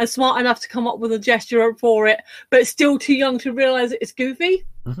is and smart enough to come up with a gesture for it, but still too young to realize it's goofy.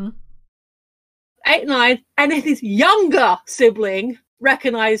 8, 9, and then his younger sibling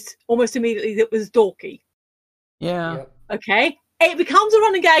recognized almost immediately that it was dorky. Yeah. Okay. It becomes a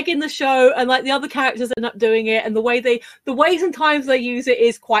running gag in the show, and like the other characters end up doing it, and the ways and times they use it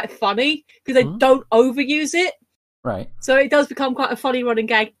is quite funny because they don't overuse it. Right. So it does become quite a funny running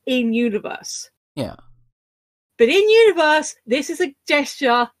gag in universe. Yeah. But in universe, this is a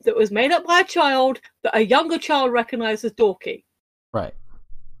gesture that was made up by a child that a younger child recognized as dorky. Right.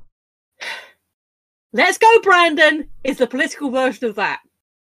 Let's Go, Brandon is the political version of that.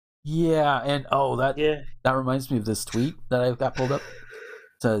 Yeah, and that reminds me of this tweet that I got pulled up.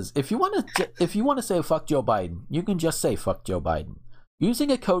 It says, if you want to say fuck Joe Biden, you can just say fuck Joe Biden.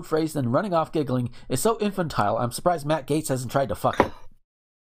 Using a code phrase and running off giggling is so infantile, I'm surprised Matt Gaetz hasn't tried to fuck it.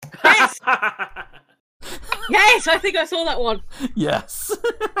 Yes! Yes, I think I saw that one. Yes.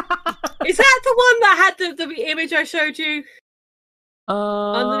 Is that the one that had the image I showed you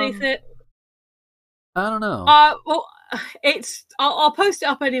underneath it? I don't know. Well, I'll post it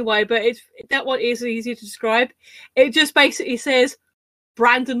up anyway, but that one is easy to describe. It just basically says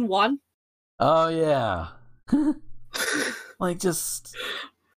Brandon won. Oh yeah. Like just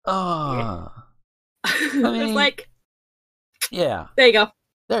I mean, it's like yeah. There you go.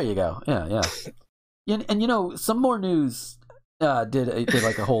 There you go. Yeah. And you know, some more news did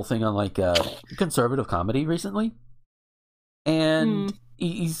like a whole thing on like conservative comedy recently, and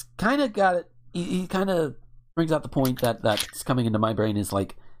he's kind of got it. He kind of brings out the point that's coming into my brain is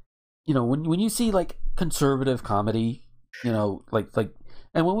like, you know, when you see like conservative comedy, you know, like,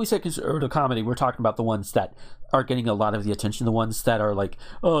 and when we say conservative comedy, we're talking about the ones that are getting a lot of the attention, the ones that are like,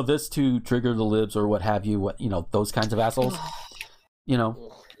 oh, this to trigger the libs or what have you, you know, those kinds of assholes. You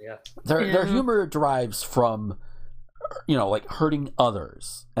know, their humor derives from, you know, like hurting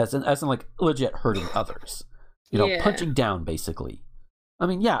others, as in like legit hurting others. You know, punching down basically. I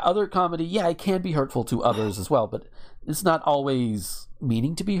mean, yeah, other comedy, it can be hurtful to others as well, but it's not always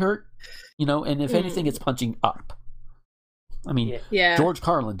meaning to be hurt, you know, and if anything, it's punching up. I mean, George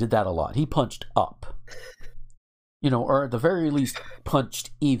Carlin did that a lot. He punched up, you know, or at the very least,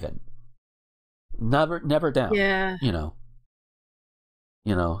 punched even. Never down. Yeah. You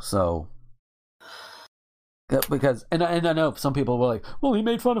know, so... Because, and I know some people were like, well, he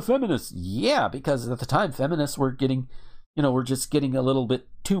made fun of feminists. Yeah, because at the time, feminists were getting... You know, we're just getting a little bit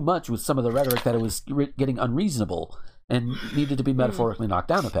too much with some of the rhetoric that it was getting unreasonable and needed to be metaphorically knocked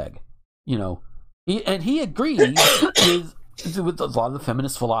down a peg. You know, he agreed with a lot of the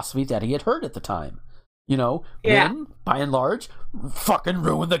feminist philosophy that he had heard at the time. You know, men, by and large, fucking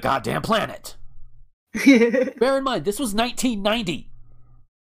ruined the goddamn planet. Bear in mind, this was 1990.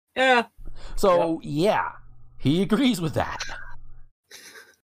 Yeah. So, he agrees with that.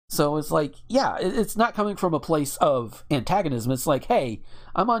 So it's like, it's not coming from a place of antagonism. It's like, hey,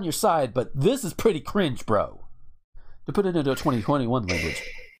 I'm on your side, but this is pretty cringe, bro. To put it into 2021 language.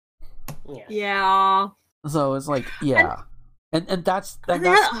 Yeah. So it's like, and that's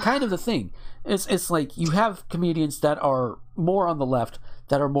kind of the thing. It's like you have comedians that are more on the left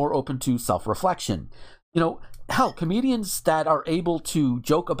that are more open to self-reflection. You know, hell, comedians that are able to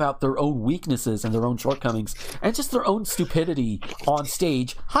joke about their own weaknesses and their own shortcomings and just their own stupidity on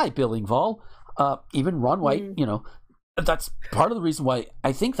stage. Hi, Bill Engvall. Even Ron White, you know, that's part of the reason why,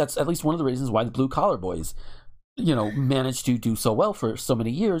 I think that's at least one of the reasons why the Blue Collar Boys, you know, managed to do so well for so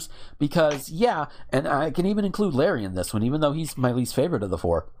many years. Because, and I can even include Larry in this one, even though he's my least favorite of the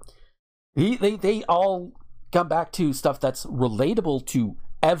four. They all come back to stuff that's relatable to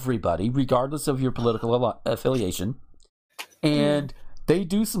everybody, regardless of your political affiliation, and they've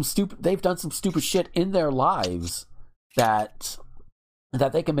done some stupid shit in their lives that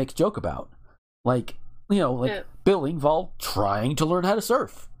they can make a joke about, like, you know, like Bill Engvall trying to learn how to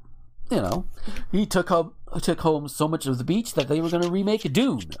surf. You know, he took home so much of the beach that they were going to remake a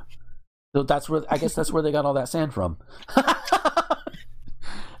Dune. So that's where they got all that sand from.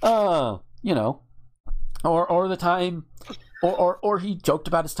 You know, or the time, or he joked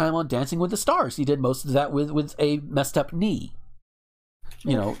about his time on Dancing with the Stars. He did most of that with a messed up knee.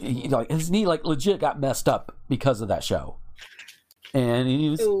 You know, like his knee like legit got messed up because of that show, and he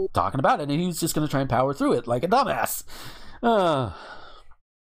was talking about it, and he was just going to try and power through it like a dumbass.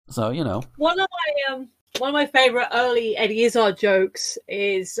 So you know, one of my favorite early Eddie Izzard jokes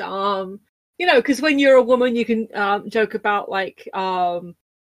is you know, because when you're a woman, you can joke about like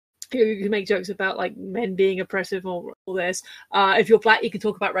you can make jokes about like men being oppressive or all this. If you're black, you can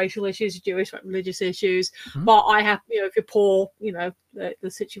talk about racial issues, Jewish, like, religious issues. Mm-hmm. But I have, you know, if you're poor, you know, the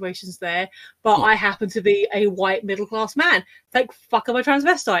situation's there. But I happen to be a white middle class man. Thank fuck am I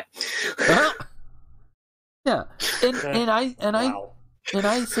transvestite? Yeah, and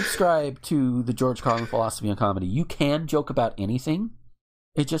I subscribe to the George Carlin philosophy on comedy. You can joke about anything.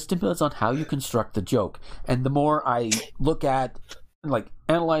 It just depends on how you construct the joke. And the more I look at, like,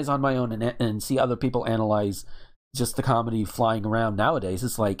 analyze on my own and see other people analyze just the comedy flying around nowadays,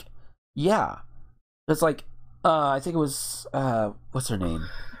 it's like, yeah. It's like, I think it was, what's her name?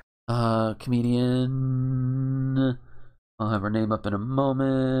 Comedian. I'll have her name up in a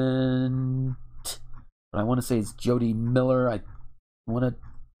moment. But I want to say it's Jody Miller. I want to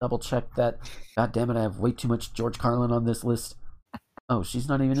double check that. God damn it, I have way too much George Carlin on this list. Oh, she's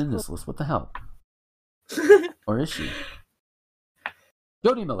not even in this list. What the hell? Or is she?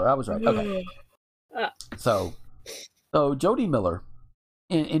 Jody Miller, I was right. Okay. So Jody Miller,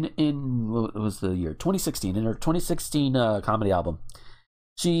 in what was the year? 2016. In her 2016 comedy album,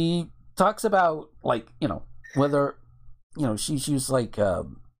 she talks about, like, you know, whether, you know, she was like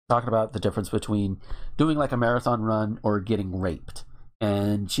talking about the difference between doing like a marathon run or getting raped,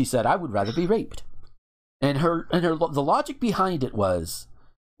 and she said, "I would rather be raped." And the logic behind it was,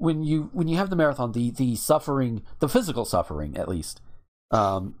 when you have the marathon, the suffering, the physical suffering at least.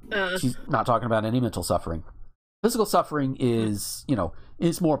 She's not talking about any mental suffering. Physical suffering is, you know,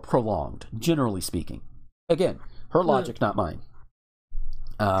 is more prolonged, generally speaking. Again, her logic, not mine.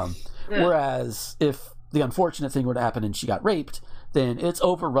 Whereas if the unfortunate thing were to happen and she got raped, then it's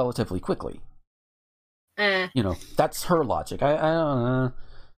over relatively quickly. You know, that's her logic. I don't know.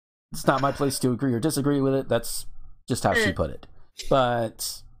 It's not my place to agree or disagree with it. That's just how she put it.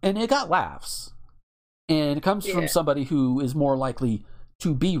 But, and it got laughs. And it comes from somebody who is more likely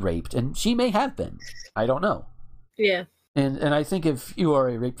to be raped, and she may have been. I don't know. Yeah. And I think if you are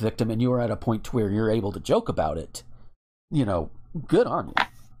a rape victim and you are at a point to where you're able to joke about it, you know, good on you.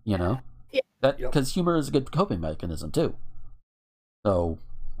 You know? Yeah. That, because humor is a good coping mechanism too. So,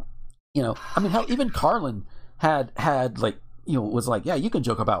 you know, I mean, hell, even Carlin had like, you know, was like, yeah, you can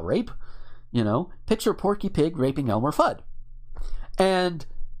joke about rape. You know, picture Porky Pig raping Elmer Fudd, and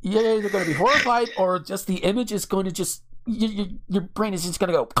you're either going to be horrified or just the image is going to just your brain is just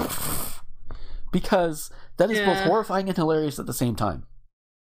going to go, because that is both horrifying and hilarious at the same time.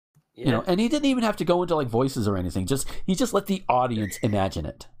 You know, and he didn't even have to go into like voices or anything. He just let the audience imagine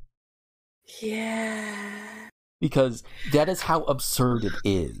it. Yeah. Because that is how absurd it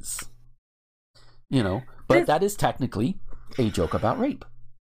is. You know, but that is technically a joke about rape.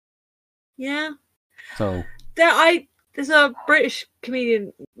 Yeah. So there's a British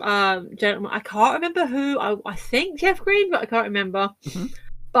comedian gentleman. I can't remember who. I think Jeff Green, but I can't remember. Mm-hmm.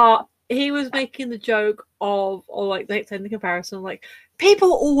 But he was making the joke of, or like they said in the comparison, like,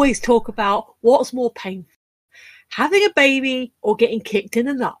 people always talk about what's more painful, having a baby or getting kicked in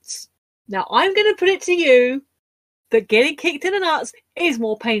the nuts. Now I'm going to put it to you that getting kicked in the nuts is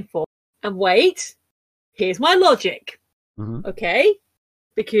more painful. And wait, here's my logic. Mm-hmm. Okay,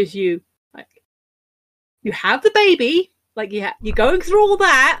 because you have the baby, like you're going through all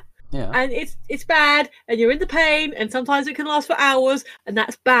that, and it's bad, and you're in the pain, and sometimes it can last for hours, and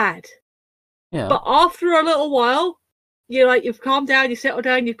that's bad. Yeah. But after a little while, you're like, you've calmed down, you settle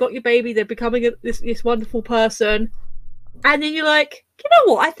down, you've got your baby, they're becoming this wonderful person, and then you're like, you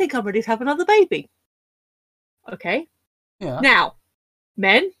know what? I think I'm ready to have another baby. Okay. Yeah. Now,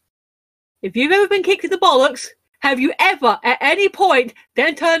 men, if you've ever been kicked in the bollocks, have you ever, at any point,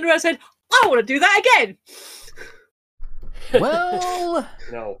 then turned around and said, I want to do that again? Well,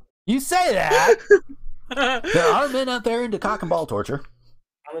 no. You say that. There are men out there into cock and ball torture.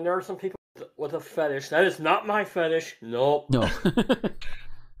 I mean, there are some people with a fetish. That is not my fetish. Nope. No.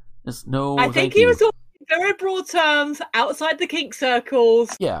 There's no. I think he was talking in very broad terms, outside the kink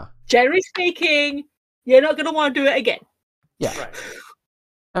circles. Yeah. Generally speaking, you're not going to want to do it again. Yeah. Right.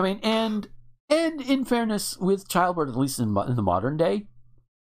 I mean, and in fairness, with childbirth, at least in the modern day,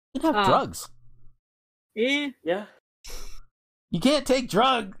 you can have drugs. Yeah. Yeah. You can't take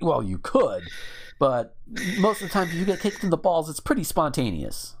drugs. Well, you could, but most of the time, if you get kicked in the balls, it's pretty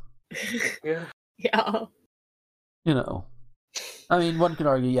spontaneous. Yeah. Yeah. You know. I mean, one could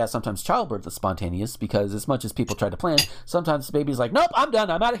argue, yeah, sometimes childbirth is spontaneous because as much as people try to plan, sometimes the baby's like, nope, I'm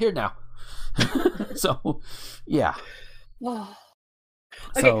done. I'm out of here now. So, yeah.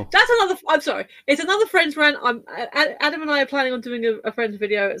 Okay, So, that's another. I'm sorry. It's another Friends rant. Adam and I are planning on doing a Friends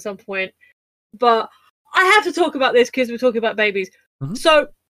video at some point, but I have to talk about this because we're talking about babies. Mhm. So,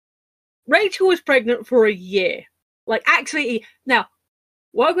 Rachel was pregnant for a year. Like, actually, now,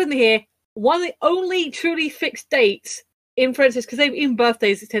 work with me here. One of the only truly fixed dates in Friends, because even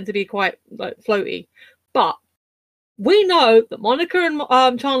birthdays tend to be quite like floaty, but we know that Monica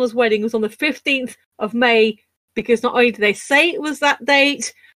and Chandler's wedding was on the 15th of May. Because not only did they say it was that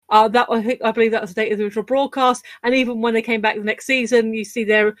date, I believe that was the date of the original broadcast, and even when they came back the next season, you see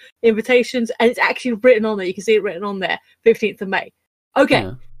their invitations, and it's actually written on there. You can see it written on there, 15th of May. Okay,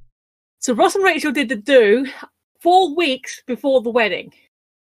 yeah. so Ross and Rachel did the do 4 weeks before the wedding,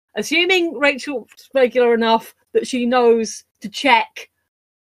 assuming Rachel's regular enough that she knows to check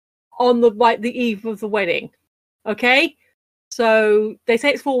on the eve of the wedding. Okay, so they say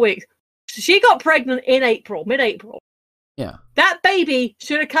it's 4 weeks. She got pregnant in April, mid-April. Yeah. That baby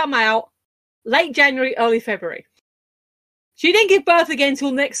should have come out late January, early February. She didn't give birth again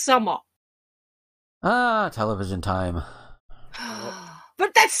until next summer. Television time.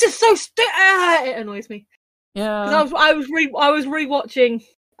 But that's just so it annoys me. Yeah. I was rewatching.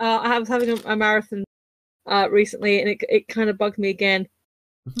 I was having a marathon recently, and it kind of bugged me again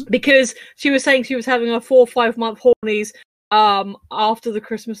because she was saying she was having a 4 or 5 month hornies. After the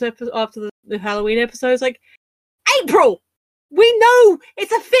Christmas episode, after the Halloween episodes, like April, we know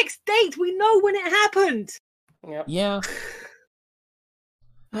it's a fixed date. We know when it happened. Yep. Yeah.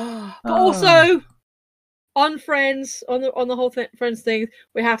 But also on Friends, on the whole Friends thing,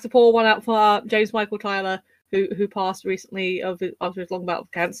 we have to pour one out for James Michael Tyler, who passed recently after his long bout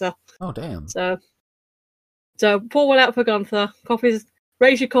of cancer. Oh damn. So pour one out for Gunther. Coffees,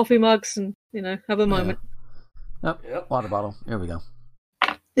 raise your coffee mugs, and have a moment. Yep. Water bottle. Here we go.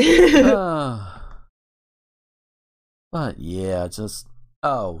 But yeah, just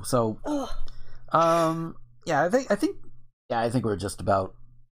yeah, I think we're just about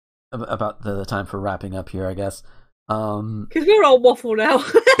the time for wrapping up here, I guess. Because we're all waffle now.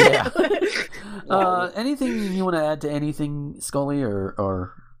 Yeah. Anything you want to add to anything, Scully,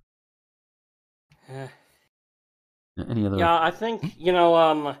 or any other? Yeah, I think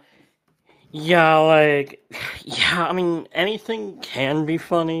I mean, anything can be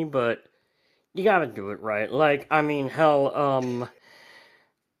funny, but you gotta do it right. Like, I mean, hell,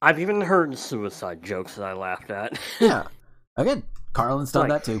 I've even heard suicide jokes that I laughed at. Yeah. Again, Carlin's done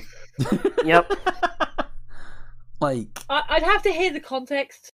that too. Yep. Like, I'd have to hear the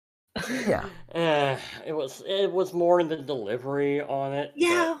context. Yeah. It was more in the delivery on it.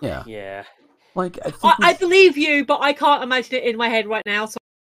 Yeah. But, yeah. Like, I believe you, but I can't imagine it in my head right now. So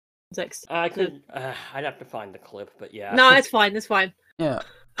I'd have to find the clip, but yeah. No, it's fine. It's fine. Yeah,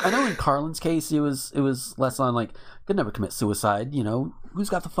 I know. In Carlin's case, it was less on like could never commit suicide. Who's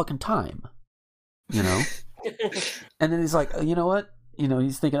got the fucking time? And then he's like, you know what?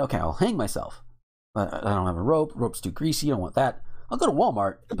 He's thinking, okay, I'll hang myself, but I don't have a rope. Rope's too greasy. I don't want that. I'll go to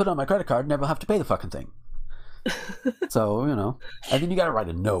Walmart and put it on my credit card. Never have to pay the fucking thing. So and then you got to write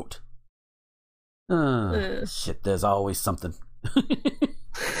a note. Shit, there's always something.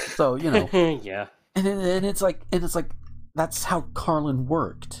 So yeah, and it's like that's how Carlin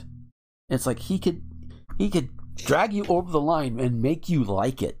worked. It's like he could drag you over the line and make you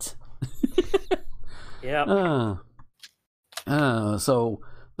like it. Yeah. So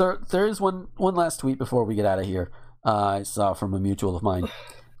there is one last tweet before we get out of here. I saw from a mutual of mine.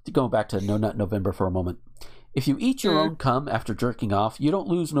 Going back to No Nut November for a moment. If you eat your own cum after jerking off, you don't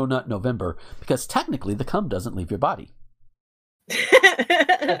lose No Nut November because technically the cum doesn't leave your body.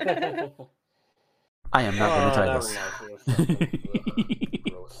 I am not going to try this.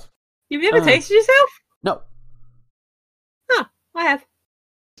 You've never tasted yourself? No. Huh, I have.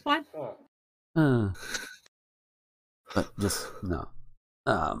 It's fine. But just, no.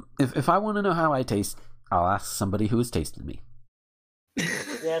 If I want to know how I taste, I'll ask somebody who has tasted me.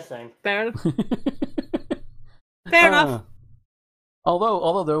 Yeah, same. Fair enough. Fair enough.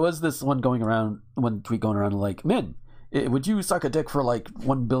 Although there was this one tweet going around like, men, would you suck a dick for like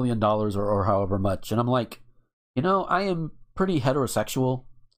 $1 billion or however much? And I'm like, I am pretty heterosexual.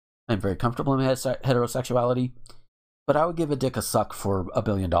 I'm very comfortable in my heterosexuality. But I would give a dick a suck for $1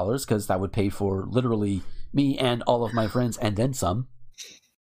 billion because that would pay for literally me and all of my friends and then some.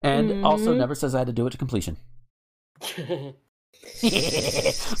 And also never says I had to do it to completion. I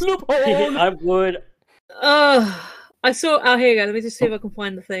would. I saw. Oh, here you go. Let me just see if I can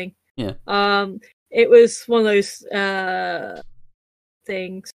find the thing. Yeah. It was one of those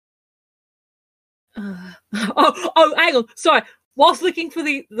things. Oh, hang on. Sorry. Whilst looking for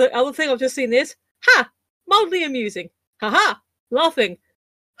the other thing, I've just seen this. Ha! Mildly amusing. Ha ha! Laughing.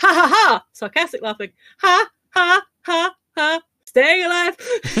 Ha ha ha! Sarcastic laughing. Ha ha ha ha! Staying alive.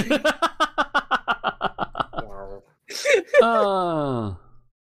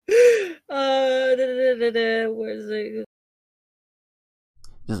 Where is it?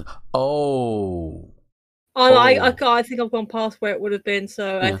 I think I've gone past where it would have been,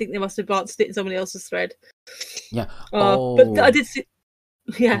 so yeah. I think they must have advanced it in somebody else's thread. Yeah. But I did see.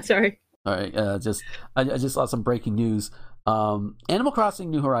 Yeah, sorry. All right. I just saw some breaking news. Animal Crossing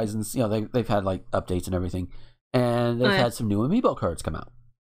New Horizons. You know, they've had like updates and everything, and they've had some new amiibo cards come out.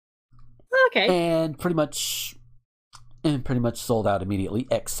 Okay. And pretty much sold out immediately,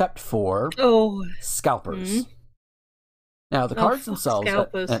 except for scalpers. Mm-hmm. Now the cards themselves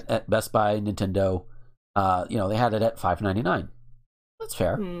at Best Buy, Nintendo, they had it at $5.99. That's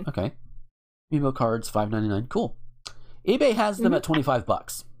fair. Mm. Okay. Amiibo cards $5.99. Cool. eBay has them at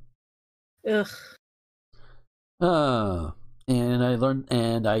 $25. Ugh.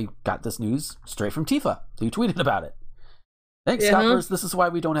 And I got this news straight from Tifa, who tweeted about it. Thanks, scalpers. This is why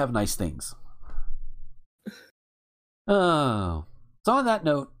we don't have nice things. So on that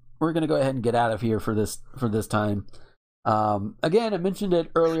note, we're gonna go ahead and get out of here for this time. Again, I mentioned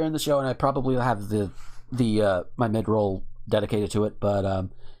it earlier in the show, and I probably have my mid-roll dedicated to it. But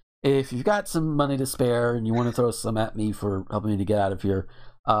if you've got some money to spare and you want to throw some at me for helping me to get out of here,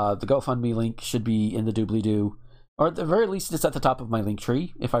 the GoFundMe link should be in the doobly-doo, or at the very least, it's at the top of my link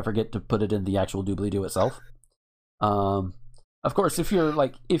tree. If I forget to put it in the actual doobly-doo itself. Of course, if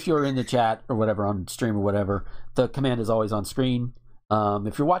you're in the chat or whatever on stream or whatever, the command is always on screen.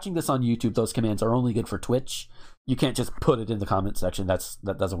 If you're watching this on YouTube, those commands are only good for Twitch. You can't just put it in the comment section.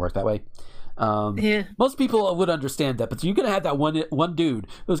 That doesn't work that way. Most people would understand that, but you're gonna have that one dude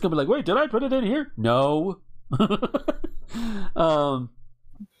who's gonna be like, "Wait, did I put it in here?" No.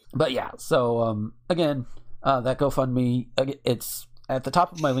 But yeah. So again, that GoFundMe, it's at the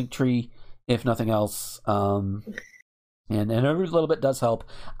top of my link tree, if nothing else. And every little bit does help.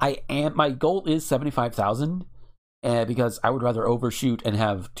 My goal is 75,000. Because I would rather overshoot and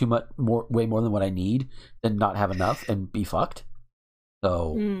have way more than what I need than not have enough and be fucked.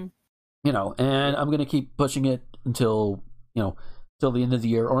 So, and I'm going to keep pushing it until the end of the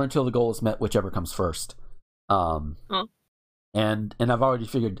year or until the goal is met, whichever comes first. And I've already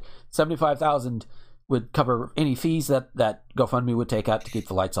figured 75,000 would cover any fees that GoFundMe would take out to keep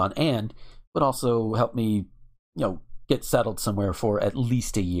the lights on, and would also help me, get settled somewhere for at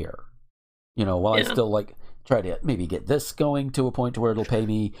least a year. While I still try to maybe get this going to a point where it'll pay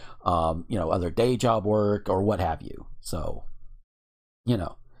me, other day job work or what have you. So,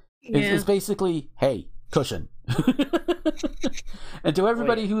 it's basically, hey, cushion. And to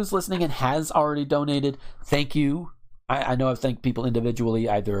everybody who's listening and has already donated, thank you. I know I've thanked people individually,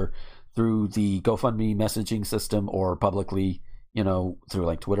 either through the GoFundMe messaging system or publicly, through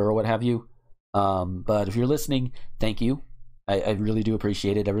Twitter or what have you. But if you're listening, thank you. I really do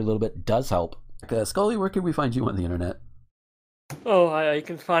appreciate it. Every little bit does help. Scully, where can we find you on the internet? You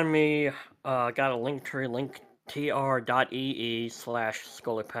can find me, got a link tree,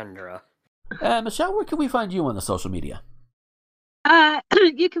 linktr.ee/Scullypendra. Michelle, where can we find you on the social media?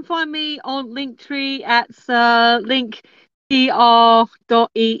 You can find me on Linktree at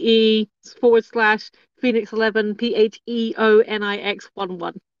linktr.ee/Phoenix11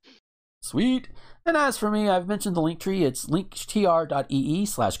 PHEONIX11. Sweet. And as for me, I've mentioned the link tree. It's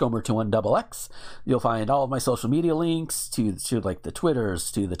linktr.ee/Gomer21XX. You'll find all of my social media links to the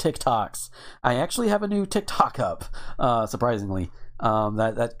Twitters, to the TikToks. I actually have a new TikTok up, surprisingly.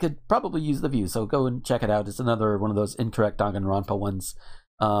 That could probably use the views, so go and check it out. It's another one of those incorrect Danganronpa ones.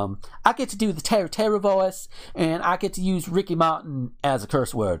 I get to do the Terra voice, and I get to use Ricky Martin as a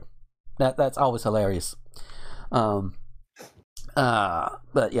curse word. That's always hilarious.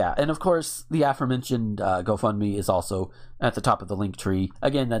 But yeah, and of course the aforementioned GoFundMe is also at the top of the link tree.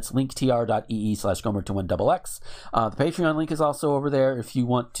 Again, that's linktr.ee/Gomer21XX. The Patreon link is also over there if you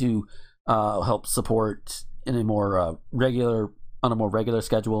want to help support in a more regular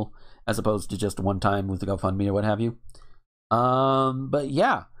schedule, as opposed to just one time with the GoFundMe or what have you. But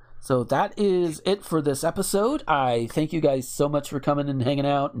yeah, so that is it for this episode. I thank you guys so much for coming and hanging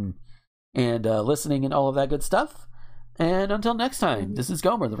out and listening and all of that good stuff. And until next time, this is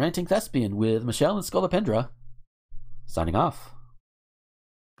Gomer, the Ranting Thespian, with Michelle and Scullypendra, signing off.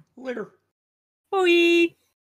 Later. Bye.